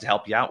 and would love to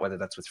help you out, whether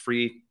that's with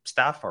free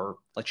stuff or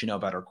let you know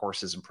about our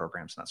courses and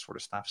programs and that sort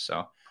of stuff.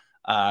 So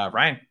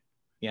Ryan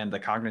and the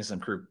Cognism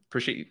crew,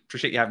 appreciate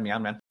you having me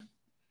on, man.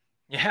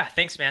 Yeah,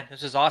 thanks, man.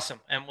 This is awesome.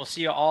 And we'll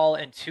see you all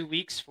in 2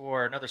 weeks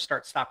for another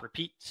Start, Stop,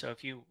 Repeat. So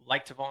if you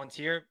like to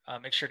volunteer,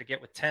 make sure to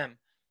get with Tim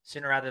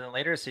sooner rather than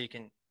later so you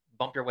can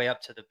bump your way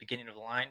up to the beginning of the line